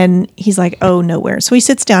 And he's like, "Oh, nowhere." So he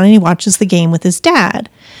sits down and he watches the game with his dad,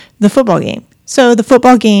 the football game. So the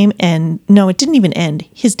football game, and no, it didn't even end.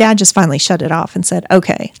 His dad just finally shut it off and said,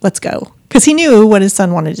 "Okay, let's go." Because he knew what his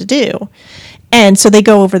son wanted to do. And so they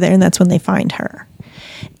go over there and that's when they find her.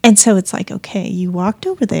 And so it's like, okay, you walked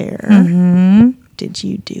over there. Mm-hmm. Did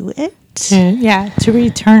you do it? To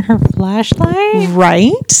return her flashlight?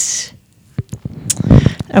 Right.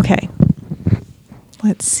 Okay.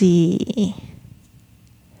 Let's see.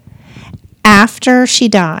 After she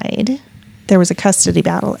died, there was a custody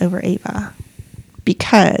battle over Ava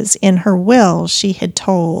because in her will, she had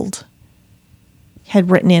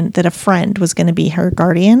written in that a friend was going to be her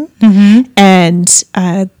guardian, and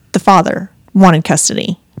the father wanted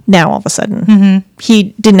custody. Now, all of a sudden,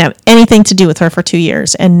 he didn't have anything to do with her for 2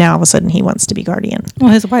 years, and now all of a sudden he wants to be guardian.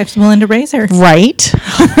 Well, his wife's willing to raise her. Right?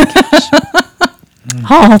 Oh my gosh.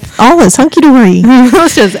 all is hunky-dory.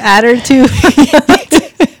 Let's just add her to.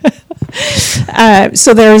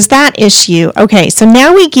 So there's that issue. Okay, so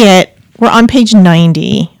now we're on page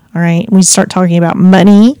 90, all right? We start talking about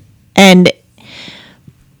money, and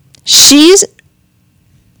she's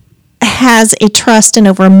has a trust in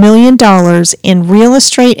over $1 million in real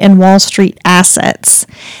estate and Wall Street assets.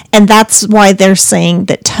 And that's why they're saying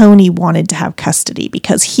that Tony wanted to have custody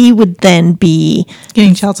because he would then be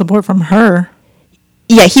getting child support from her.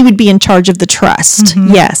 Yeah, he would be in charge of the trust.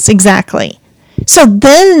 Mm-hmm. Yes, exactly. So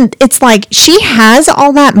then it's like she has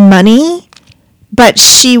all that money, but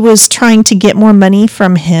she was trying to get more money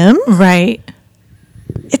from him. Right.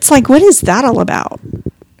 It's like, what is that all about?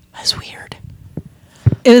 That's weird.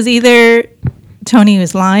 It was either Tony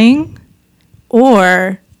was lying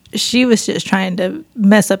or she was just trying to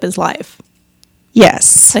mess up his life.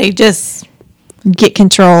 Yes. Like just get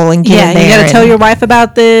control and get in there. You got to tell your wife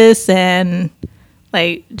about this and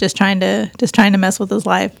like just trying to mess with his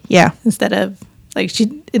life. Yeah. Instead of like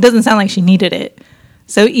it doesn't sound like she needed it.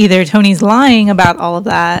 So either Tony's lying about all of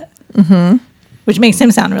that, which makes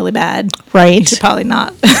him sound really bad. Right. He should probably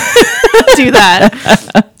not do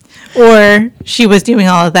that. Or she was doing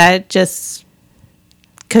all of that just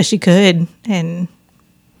because she could, and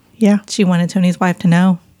she wanted Tony's wife to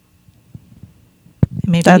know.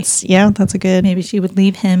 Maybe that's a good. Maybe she would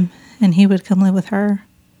leave him, and he would come live with her.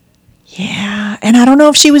 Yeah, and I don't know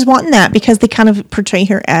if she was wanting that because they kind of portray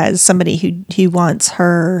her as somebody who wants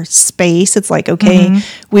her space. It's like, okay,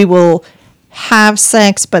 we will have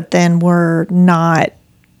sex, but then we're not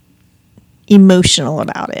emotional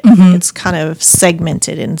about it. It's kind of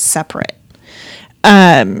segmented and separate.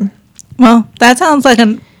 Well, that sounds like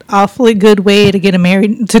an awfully good way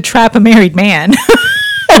to trap a married man.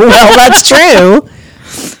 Well, that's true.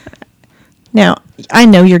 Now, I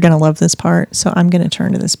know you're going to love this part, so I'm going to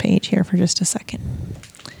turn to this page here for just a second.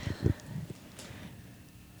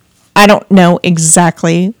 I don't know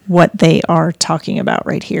exactly what they are talking about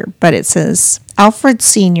right here, but it says, Alfred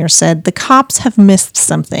Sr. said, "The cops have missed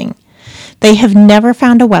something. They have never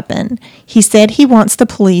found a weapon. He said he wants the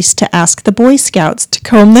police to ask the Boy Scouts to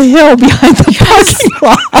comb the hill behind the parking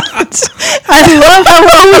lot." I love how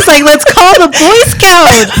we're always like, let's call the Boy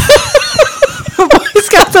Scouts. The Boy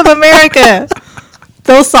Scouts of America.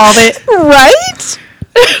 They'll solve it. Right?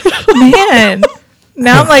 Man.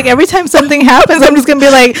 Now I'm like, every time something happens, I'm just going to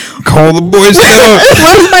be like, call the Boy Scouts.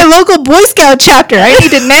 Where's my local Boy Scout chapter? I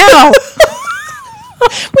need it now.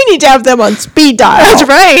 We need to have them on speed dial. That's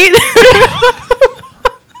right.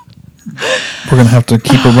 We're going to have to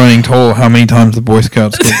keep a running toll how many times the Boy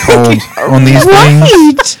Scouts get called on these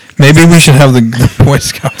things. Maybe we should have the Boy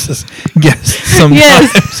Scouts as guests sometimes.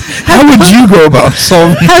 Yes. How would you go about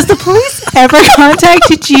solving? Has the police ever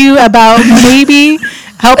contacted you about maybe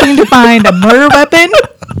helping to find a murder weapon,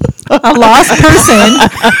 a lost person,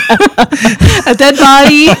 a dead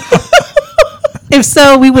body? If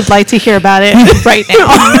so, we would like to hear about it right now.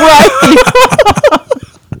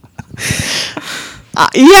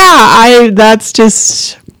 Right. That's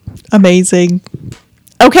just amazing.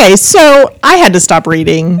 Okay, so I had to stop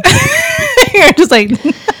reading. You're just like,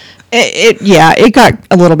 it got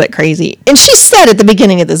a little bit crazy. And she said at the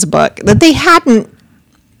beginning of this book that they hadn't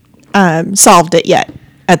solved it yet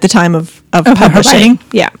at the time of publishing.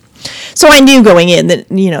 Yeah. So I knew going in that,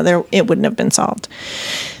 it wouldn't have been solved.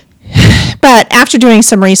 But after doing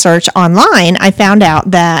some research online, I found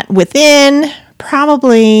out that within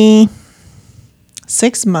probably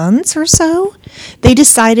 6 months or so, they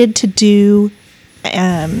decided to do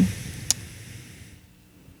a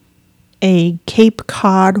Cape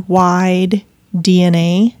Cod-wide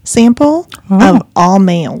DNA sample of all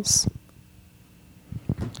males.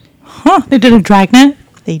 Huh. They did a dragnet?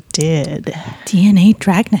 They did. DNA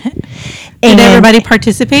dragnet. And Did everybody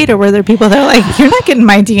participate, or were there people that were like, you're not getting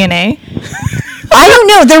my DNA? I don't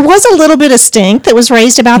know. There was a little bit of stink that was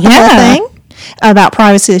raised about the Yeah. whole thing, about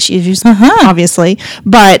privacy issues, obviously.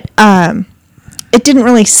 But it didn't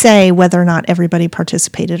really say whether or not everybody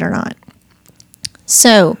participated or not.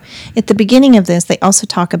 So at the beginning of this, they also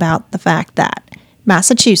talk about the fact that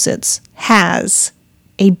Massachusetts has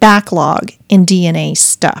a backlog in DNA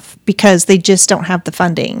stuff because they just don't have the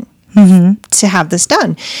funding to have this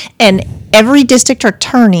done. And every district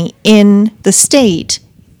attorney in the state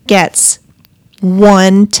gets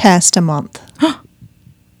one test a month.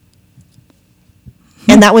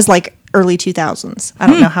 And that was like early 2000s. I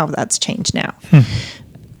don't know how that's changed now.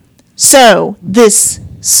 So this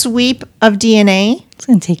sweep of DNA. It's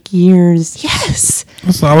going to take years. Yes.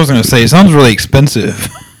 That's what I was going to say. It sounds really expensive.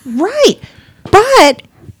 Right. But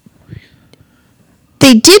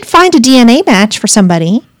they did find a DNA match for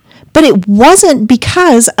somebody, but it wasn't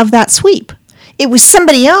because of that sweep. It was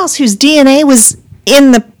somebody else whose DNA was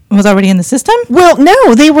Was already in the system? well,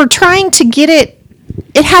 no, they were trying to get it.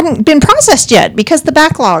 It hadn't been processed yet because the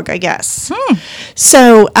backlog, I guess.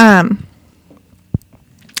 So,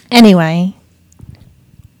 anyway,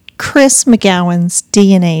 Chris McGowan's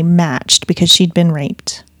DNA matched because she'd been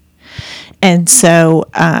raped. And so,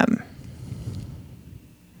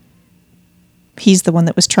 he's the one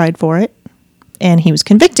that was tried for it, and he was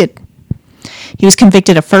convicted. He was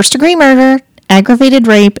convicted of first-degree murder, aggravated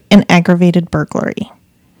rape, and aggravated burglary.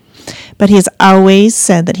 But he has always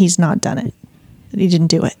said that he's not done it, that he didn't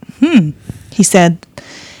do it. He said,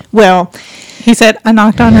 well, He said, I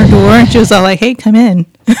knocked on her door, and she was all like, hey, come in.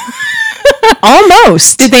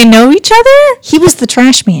 almost. Did they know each other? He was the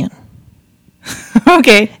trash man.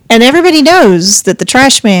 Okay. And everybody knows that the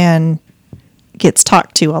trash man gets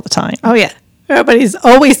talked to all the time. Oh, yeah. Everybody's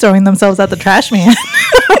always throwing themselves at the trash man.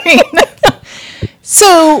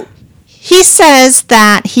 So he says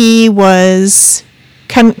that he was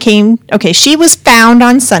she was found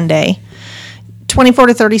on Sunday, 24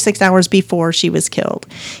 to 36 hours before she was killed.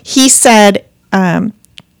 He said,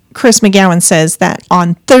 Chris McGowan says that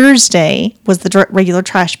on Thursday was the regular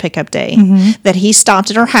trash pickup day, that he stopped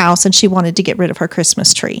at her house and she wanted to get rid of her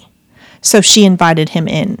Christmas tree. So she invited him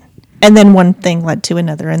in. And then one thing led to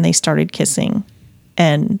another, and they started kissing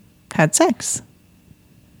and had sex.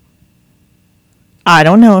 I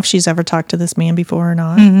don't know if she's ever talked to this man before or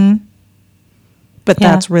not. But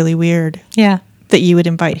Yeah. that's really weird Yeah. that you would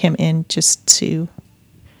invite him in just to...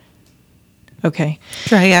 Okay.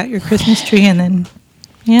 Dry out your Christmas tree and then,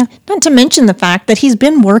 yeah. Not to mention the fact that he's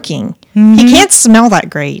been working. He can't smell that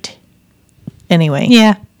great. Anyway.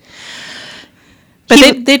 Yeah. But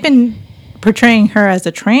He- they'd been portraying her as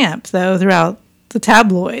a tramp, though, throughout the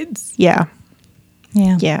tabloids. Yeah.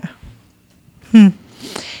 Yeah. Yeah.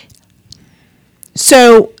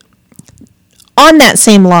 So, on that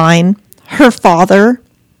same line, her father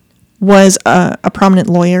was a prominent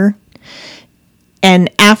lawyer. And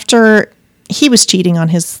after he was cheating on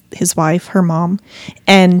his wife, her mom,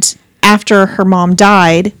 and after her mom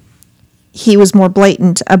died, he was more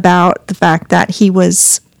blatant about the fact that he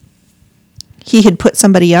had put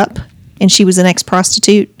somebody up, and she was an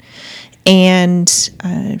ex-prostitute, and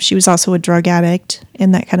she was also a drug addict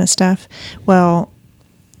and that kind of stuff. Well,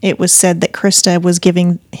 it was said that Krista was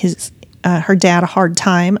giving her dad a hard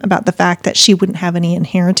time about the fact that she wouldn't have any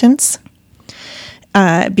inheritance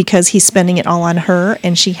because he's spending it all on her,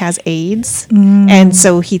 and she has AIDS, and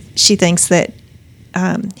so she thinks that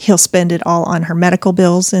he'll spend it all on her medical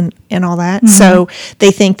bills and all that. So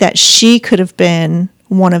they think that she could have been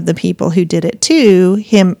one of the people who did it too.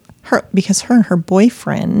 Because her and her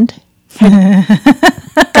boyfriend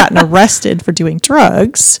had gotten arrested for doing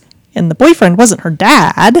drugs, and the boyfriend wasn't her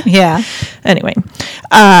dad. Yeah. Anyway,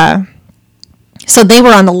 so they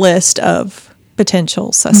were on the list of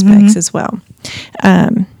potential suspects as well.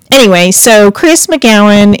 Anyway, so Chris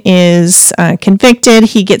McGowan is convicted.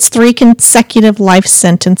 He gets 3 consecutive life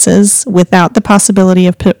sentences without the possibility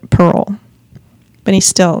of parole. But he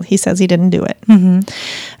says he didn't do it.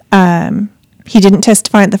 He didn't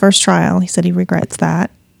testify at the first trial. He said he regrets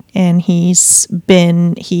that. And he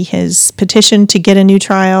has petitioned to get a new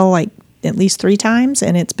trial like at least 3 times,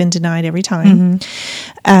 and it's been denied every time.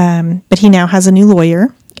 But he now has a new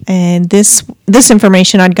lawyer. And this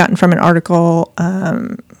information I'd gotten from an article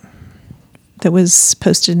that was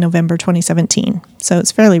posted in November 2017. So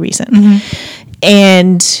it's fairly recent.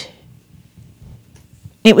 And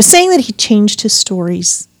it was saying that he changed his story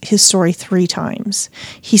 3 times.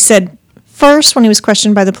 He said first, when he was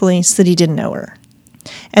questioned by the police, that he didn't know her.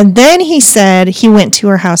 And then he said he went to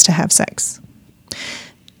her house to have sex.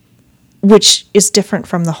 which is different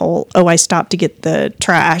from the whole, I stopped to get the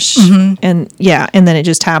trash. And then it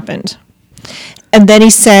just happened. And then he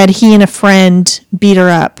said he and a friend beat her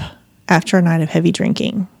up after a night of heavy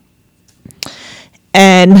drinking.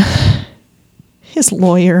 And his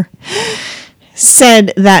lawyer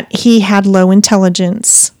said that he had low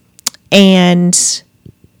intelligence and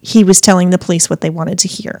he was telling the police what they wanted to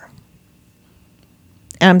hear.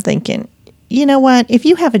 And I'm thinking, you know what? If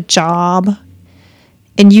you have a job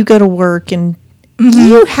and you go to work and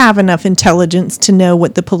you have enough intelligence to know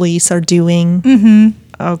what the police are doing,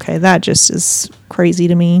 okay, that just is crazy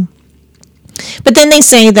to me. But then they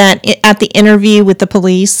say that at the interview with the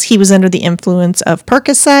police, he was under the influence of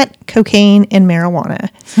Percocet, cocaine, and marijuana.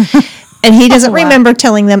 And he doesn't remember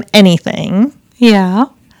telling them anything. Yeah.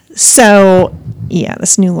 So, yeah,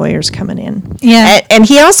 this new lawyer's coming in. Yeah. And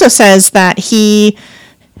he also says that he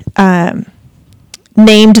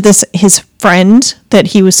named his friend that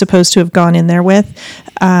he was supposed to have gone in there with,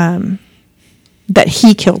 that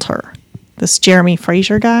he killed her. This Jeremy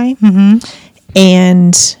Fraser guy.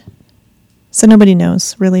 And so nobody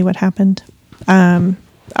knows really what happened. I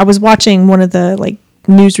was watching one of the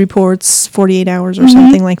news reports, 48 Hours or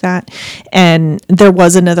something like that, and there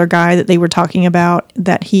was another guy that they were talking about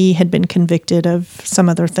that he had been convicted of some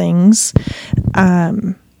other things.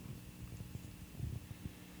 I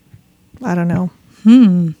don't know.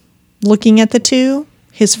 Looking at the two,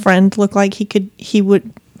 his friend looked like he could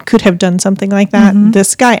have done something like that.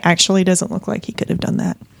 This guy actually doesn't look like he could have done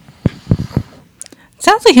that.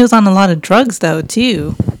 Sounds like he was on a lot of drugs, though,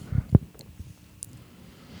 too.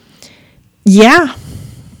 Yeah.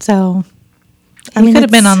 So, he could have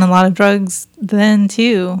been on a lot of drugs then,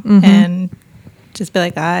 too. And just be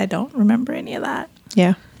like, I don't remember any of that.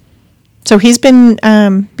 Yeah. So, he's been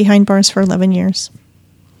behind bars for 11 years.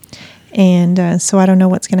 And so, I don't know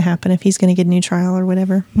what's going to happen, if he's going to get a new trial or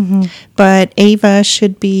whatever. But Ava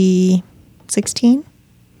should be 16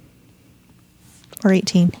 or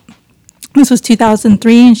 18. This was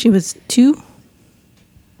 2003 and she was 2?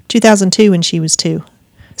 2002 and she was 2.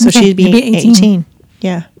 So Okay, she'd be maybe 18.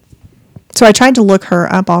 Yeah. So I tried to look her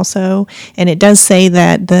up also, and it does say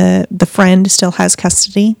that the friend still has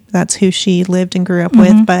custody. That's who she lived and grew up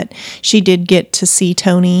with, but she did get to see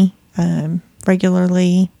Tony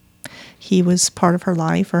regularly. He was part of her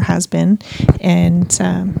life, or has been, and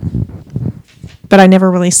but I never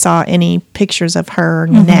really saw any pictures of her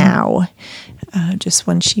now. Just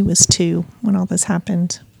when she was 2, when all this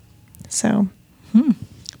happened. So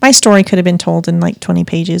my story could have been told in 20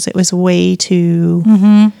 pages. It was way too...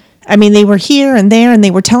 I mean, they were here and there, and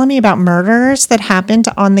they were telling me about murders that happened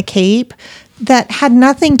on the Cape that had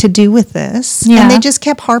nothing to do with this. Yeah. And they just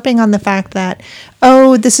kept harping on the fact that,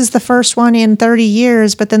 this is the first one in 30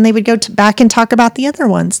 years, but then they would go back and talk about the other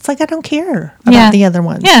ones. It's like, I don't care about the other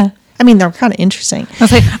ones. Yeah. I mean, they're kind of interesting. I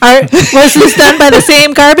was like, was this done by the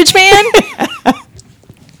same garbage man?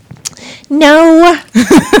 No.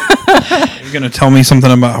 You're going to tell me something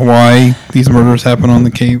about why these murders happen on the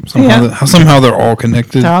Cape? Somehow they're all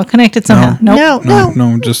connected. They're all connected somehow. Nope.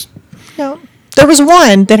 No. Just... No. There was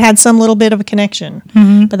one that had some little bit of a connection,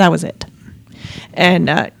 but that was it. And,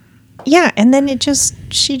 and then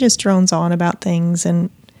she just drones on about things. And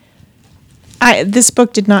this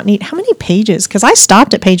book did not need... How many pages? Because I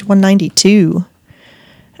stopped at page 192.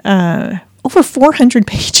 Over 400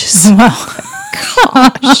 pages. Wow.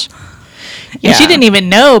 Gosh. And she didn't even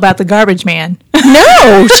know about the garbage man.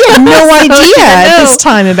 No, she had no idea at this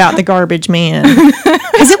time about the garbage man.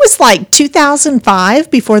 Because it was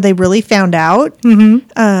 2005 before they really found out.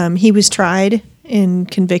 He was tried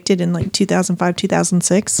and convicted in 2005,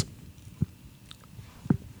 2006.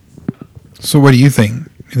 So what do you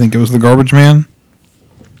think? You think it was the garbage man?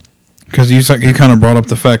 Because you kind of brought up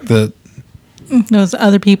the fact that... Those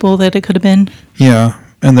other people that it could have been. Yeah,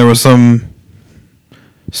 and there was some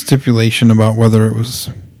stipulation about whether it was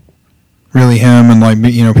really him and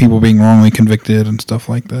people being wrongly convicted and stuff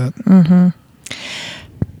like that.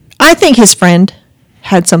 I think his friend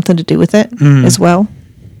had something to do with it as well.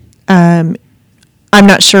 I'm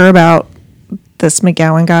not sure about this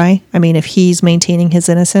McGowan guy. I mean, if he's maintaining his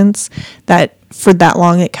innocence, that for that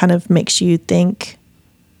long it kind of makes you think,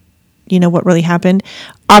 what really happened.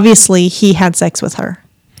 Obviously, he had sex with her.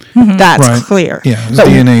 That's clear. Yeah, his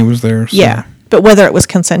DNA was there. So. Yeah. But whether it was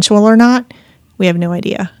consensual or not, we have no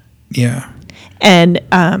idea. Yeah. And,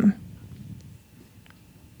 I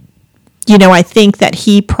think that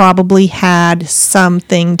he probably had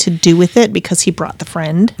something to do with it because he brought the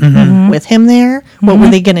friend with him there. What were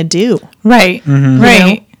they going to do? Right.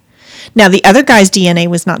 Right. Now, the other guy's DNA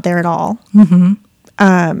was not there at all.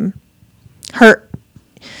 Her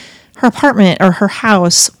her apartment or her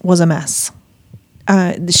house was a mess.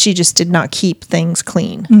 She just did not keep things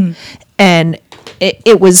clean. And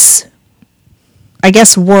it was, I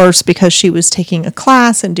guess, worse because she was taking a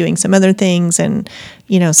class and doing some other things. And,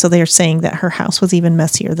 so they're saying that her house was even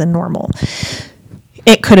messier than normal.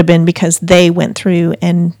 It could have been because they went through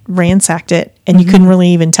and ransacked it and you couldn't really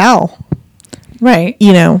even tell. Right.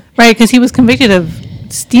 Right, because he was convicted of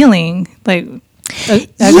stealing, like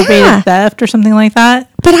aggravated theft or something like that.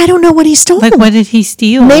 But I don't know what he stole. Like, what did he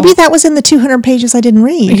steal? Maybe that was in the 200 pages I didn't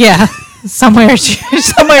read. Yeah. Somewhere she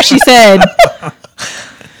said.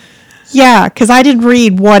 Yeah, because I didn't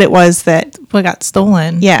read what it was that... What got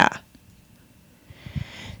stolen. Yeah.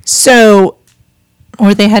 So...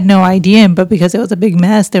 Or they had no idea, but because it was a big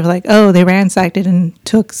mess, they were like, oh, they ransacked it and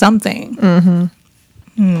took something.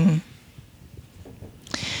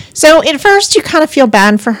 So at first you kind of feel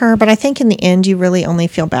bad for her, but I think in the end you really only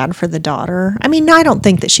feel bad for the daughter. I mean, I don't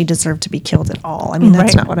think that she deserved to be killed at all. I mean,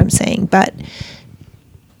 that's not what I'm saying, but...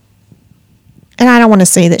 And I don't want to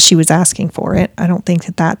say that she was asking for it. I don't think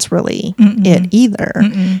that that's really it either.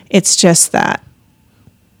 It's just that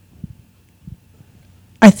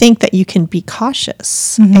I think that you can be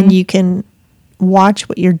cautious and you can watch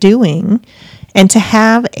what you're doing, and to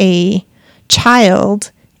have a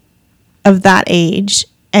child of that age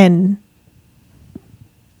and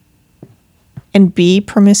be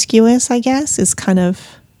promiscuous, I guess, is kind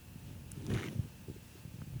of,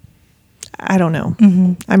 I don't know.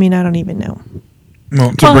 I mean, I don't even know.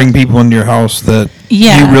 Well, to bring people into your house that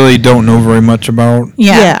you really don't know very much about.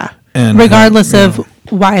 Yeah. And regardless of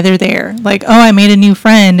why they're there. Like, oh, I made a new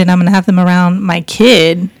friend and I'm going to have them around my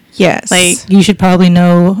kid. Yes. Like, you should probably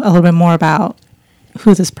know a little bit more about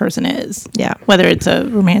who this person is. Yeah. Whether it's a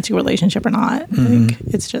romantic relationship or not. Like,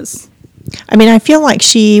 it's just... I mean, I feel like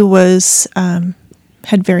she was, had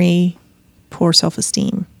very poor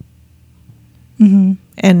self-esteem.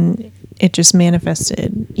 And it just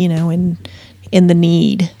manifested, in the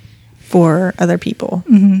need for other people.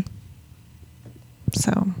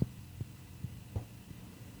 So...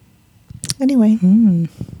 Anyway,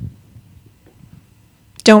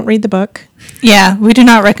 don't read the book. Yeah, we do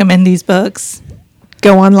not recommend these books.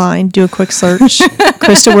 Go online, do a quick search.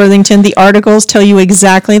 Krista Worthington. The articles tell you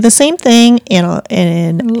exactly the same thing in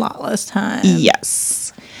A lot less time.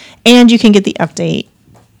 Yes, and you can get the update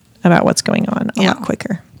about what's going on a lot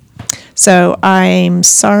quicker. So I'm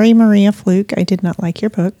sorry, Maria Fluke. I did not like your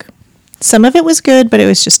book. Some of it was good, but it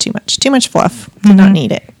was just too much fluff. Did not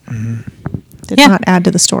need it. Did not add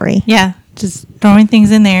to the story. Yeah. Just throwing things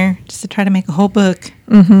in there just to try to make a whole book.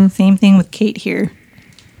 Same thing with Kate here.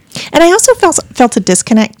 And I also felt a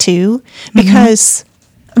disconnect too, because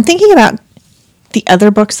I'm thinking about the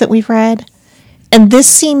other books that we've read, and this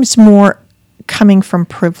seems more coming from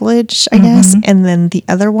privilege, I guess. And then the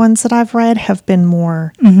other ones that I've read have been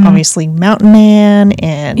more obviously Mountain Man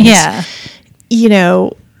and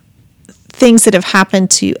things that have happened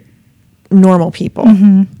to normal people.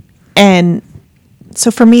 And so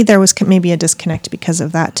for me, there was maybe a disconnect because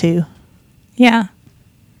of that too. Yeah.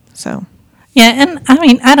 So. Yeah, and I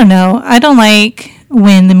mean, I don't know. I don't like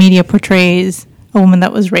when the media portrays a woman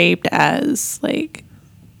that was raped as, like,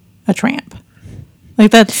 a tramp.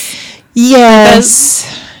 Like, that's...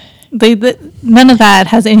 Yes. None of that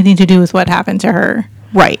has anything to do with what happened to her.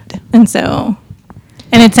 Right. And so...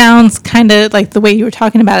 And it sounds kind of like the way you were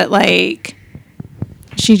talking about it, like,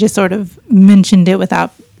 she just sort of mentioned it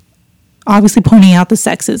without... obviously pointing out the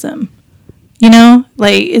sexism,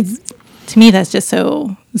 like, it's, to me, that's just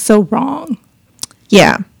so wrong.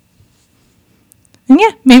 Yeah. And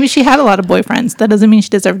yeah, maybe she had a lot of boyfriends. That doesn't mean she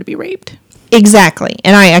deserved to be raped. Exactly.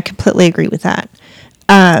 And I completely agree with that.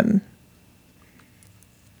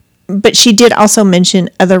 But she did also mention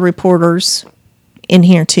other reporters in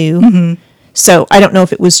here too. So I don't know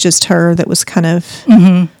if it was just her that was kind of,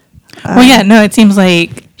 well, yeah, no, it seems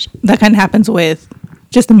like that kind of happens with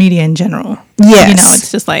just the media in general. Yes.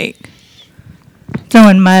 It's just like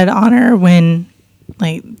throwing mud on her when,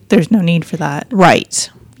 like, there's no need for that. Right.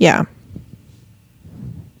 Yeah.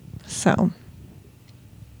 So.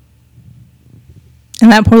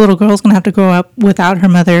 And that poor little girl's going to have to grow up without her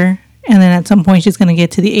mother. And then at some point she's going to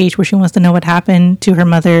get to the age where she wants to know what happened to her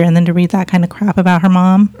mother and then to read that kind of crap about her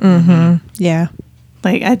mom. Yeah.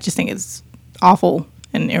 Like, I just think it's awful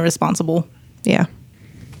and irresponsible. Yeah.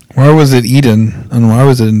 Why was it Eden and why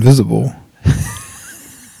was it invisible?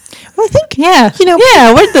 Well, I think,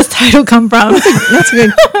 where did this title come from? That's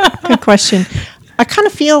a good question. I kind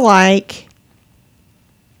of feel like,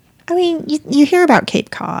 I mean, you hear about Cape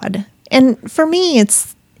Cod, and for me,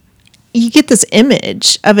 you get this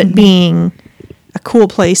image of it being a cool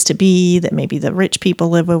place to be, that maybe the rich people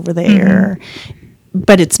live over there,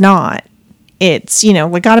 but it's not. It's, you know,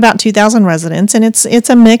 we got about 2,000 residents, and it's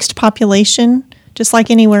a mixed population, just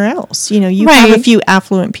like anywhere else. You know, you have a Right. few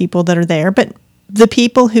affluent people that are there, but the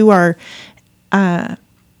people who are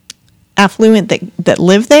affluent that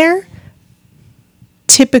live there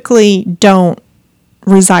typically don't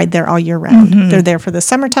reside there all year round. They're there for the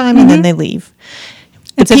summertime and then they leave.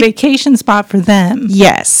 It's a vacation spot for them.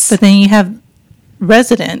 Yes. But then you have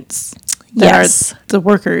residents that Yes. are the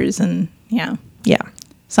workers, and Yeah.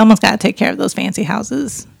 someone's got to take care of those fancy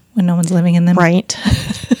houses when no one's living in them. Right.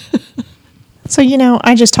 So, you know,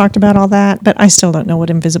 I just talked about all that, but I still don't know what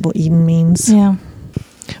Invisible Eden means. Yeah.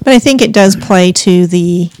 But I think it does play to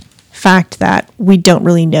the fact that we don't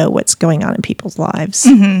really know what's going on in people's lives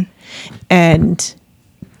and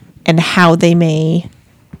how they may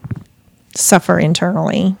suffer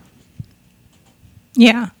internally,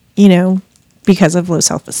 Yeah. you know, because of low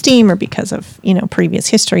self-esteem or because of, you know, previous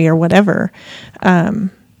history or whatever.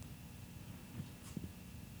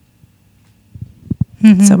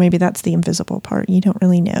 So maybe that's the invisible part. You don't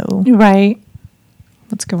really know Right.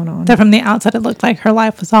 what's going on. That from the outside, it looked like her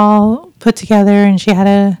life was all put together, and she had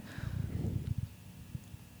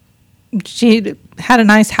a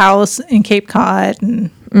nice house in Cape Cod, and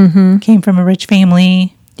came from a rich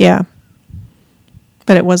family. Yeah.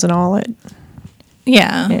 But it wasn't all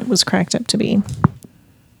Yeah. it was cracked up to be.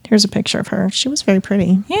 Here's a picture of her. She was very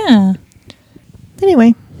pretty. Yeah.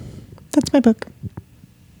 Anyway, that's my book.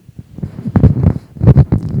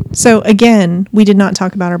 So again, we did not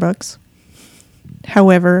talk about our books.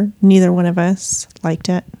 However, neither one of us liked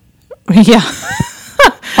it. Yeah.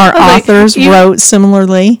 Our like, authors you- wrote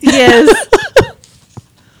similarly. Yes.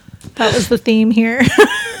 That was the theme here.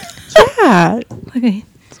 Yeah, Okay.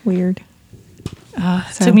 it's weird.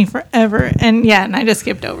 It So- took me forever. And I just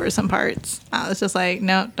skipped over some parts. I was just like,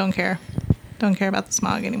 no, don't care. Don't care about the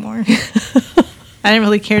smog anymore. I didn't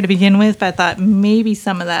really care to begin with, but I thought maybe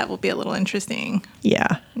some of that will be a little interesting.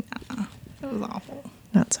 Yeah, It was awful.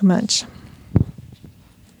 not so much.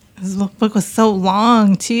 This book was so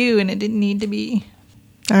long, too, and it didn't need to be.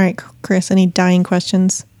 All right, Chris, any dying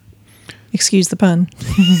questions? Excuse the pun.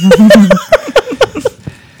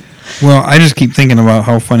 Well, I just keep thinking about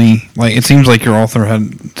how funny, like, it seems like your author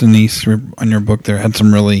had, Denise, on your book there, had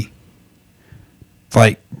some really,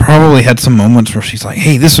 like, probably had some moments where she's like,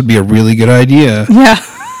 hey, this would be a really good idea. Yeah.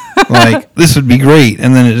 Like, this would be great.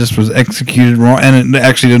 And then it just was executed wrong, and it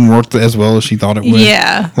actually didn't work as well as she thought it would.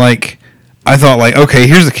 Yeah. Like, I thought, like, okay,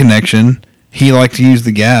 here's the connection. He liked to use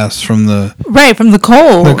the gas from the... Right, from the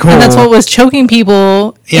coal. The coal. And that's what was choking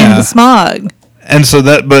people in Yeah. the smog. And so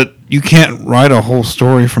that, but you can't write a whole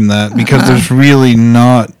story from that because there's really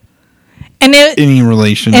not And it any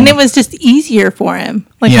relation. and it was just easier for him.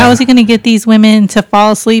 Like, Yeah. how was he going to get these women to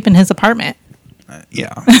fall asleep in his apartment?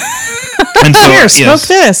 Yeah. And so, Here, smoke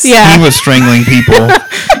this. Yeah. he was strangling people.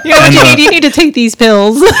 Yeah, And, you need to take these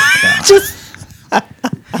pills. just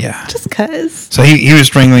Yeah. cause. So he was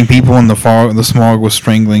strangling people, and the smog was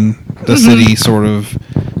strangling the city, sort of.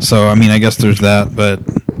 So I mean, I guess there's that, but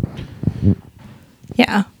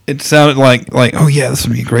Yeah. it sounded like oh yeah, this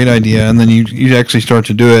would be a great idea, and then you actually start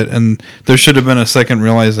to do it, and there should have been a second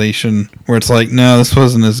realization where it's like, no, this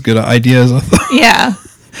wasn't as good an idea as I thought. Yeah.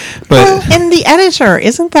 But And the editor,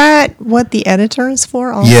 isn't that what the editor is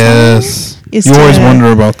for also? yes, Is you always to-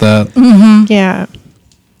 wonder about that. Yeah.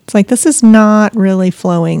 It's like, this is not really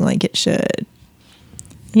flowing like it should.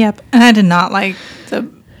 Yep. And I did not like the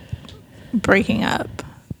breaking up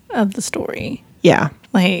of the story. Yeah.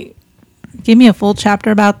 Like, give me a full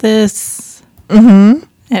chapter about this.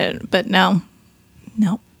 Mm-hmm. But no.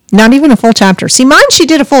 Not even a full chapter. See, mine, she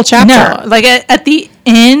did a full chapter. No. Like, at the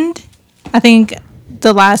end, I think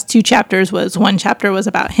the last two chapters one chapter was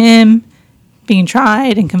about him being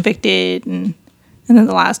tried and convicted. And then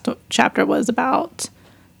the last chapter was about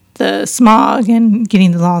the smog and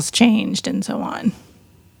getting the laws changed and so on.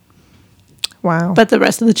 Wow. But the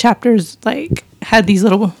rest of the chapters, like, had these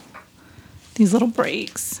little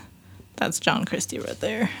breaks. That's John Christie right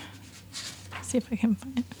there. Let's see if I can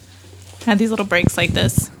find it. Had these little breaks like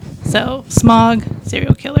this. So, smog,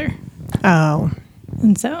 serial killer. Oh.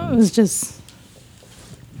 And so it was just,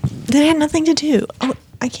 That had nothing to do. Oh,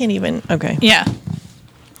 I can't even. Okay. yeah.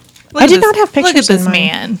 I did not have Look at pictures in this mine.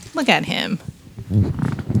 man. Look at him.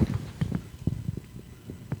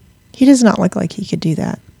 He does not look like he could do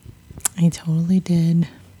that. He totally did.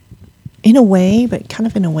 In a way, but kind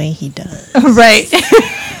of in a way he does. Right.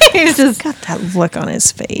 He's just, Got that look on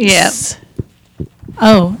his face. Yep.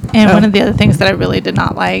 oh, and one of the other things that I really did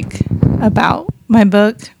not like about my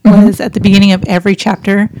book was at the beginning of every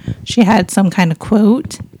chapter, she had some kind of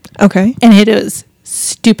quote, Okay. and it was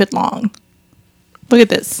stupid long. Look at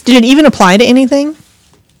this. Did it even apply to anything?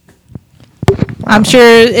 I'm sure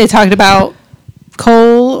it talked about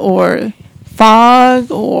coal or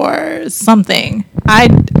fog or something. I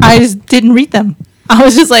just didn't read them. I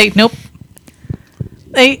was just like, nope.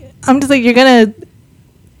 I'm just like, you're gonna,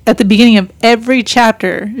 at the beginning of every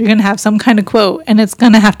chapter, you're gonna have some kind of quote, and it's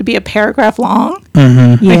gonna have to be a paragraph long.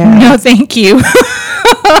 Mm-hmm. Yeah. Like, no, thank you.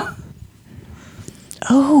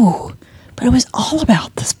 Oh, but it was all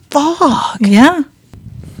about this fog. Yeah.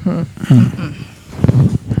 Yep.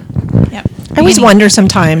 I always wonder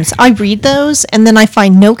sometimes. I read those and then I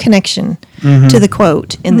find no connection to the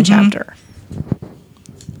quote in the chapter.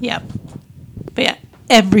 Yep. But yeah,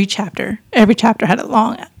 every chapter had a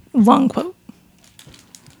long quote.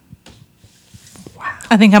 Wow.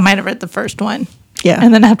 I think I might have read the first one. Yeah.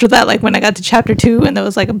 And then after that, like when I got to chapter 2 and there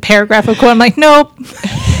was like a paragraph of quote, I'm like, nope.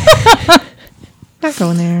 Not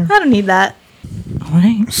going there. I don't need that. All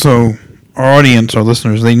right. So, our audience, our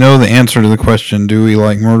listeners, they know the answer to the question, do we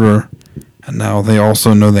like murder? And now they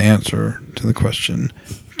also know the answer to the question,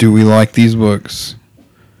 do we like these books?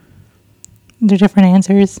 They're different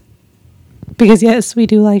answers. Because yes, we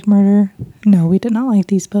do like murder. No, we did not like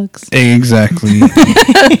these books. Exactly.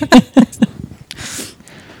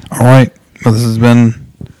 All right. Well, this has been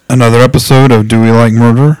another episode of Do We Like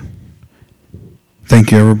Murder?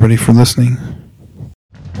 Thank you, everybody, for listening.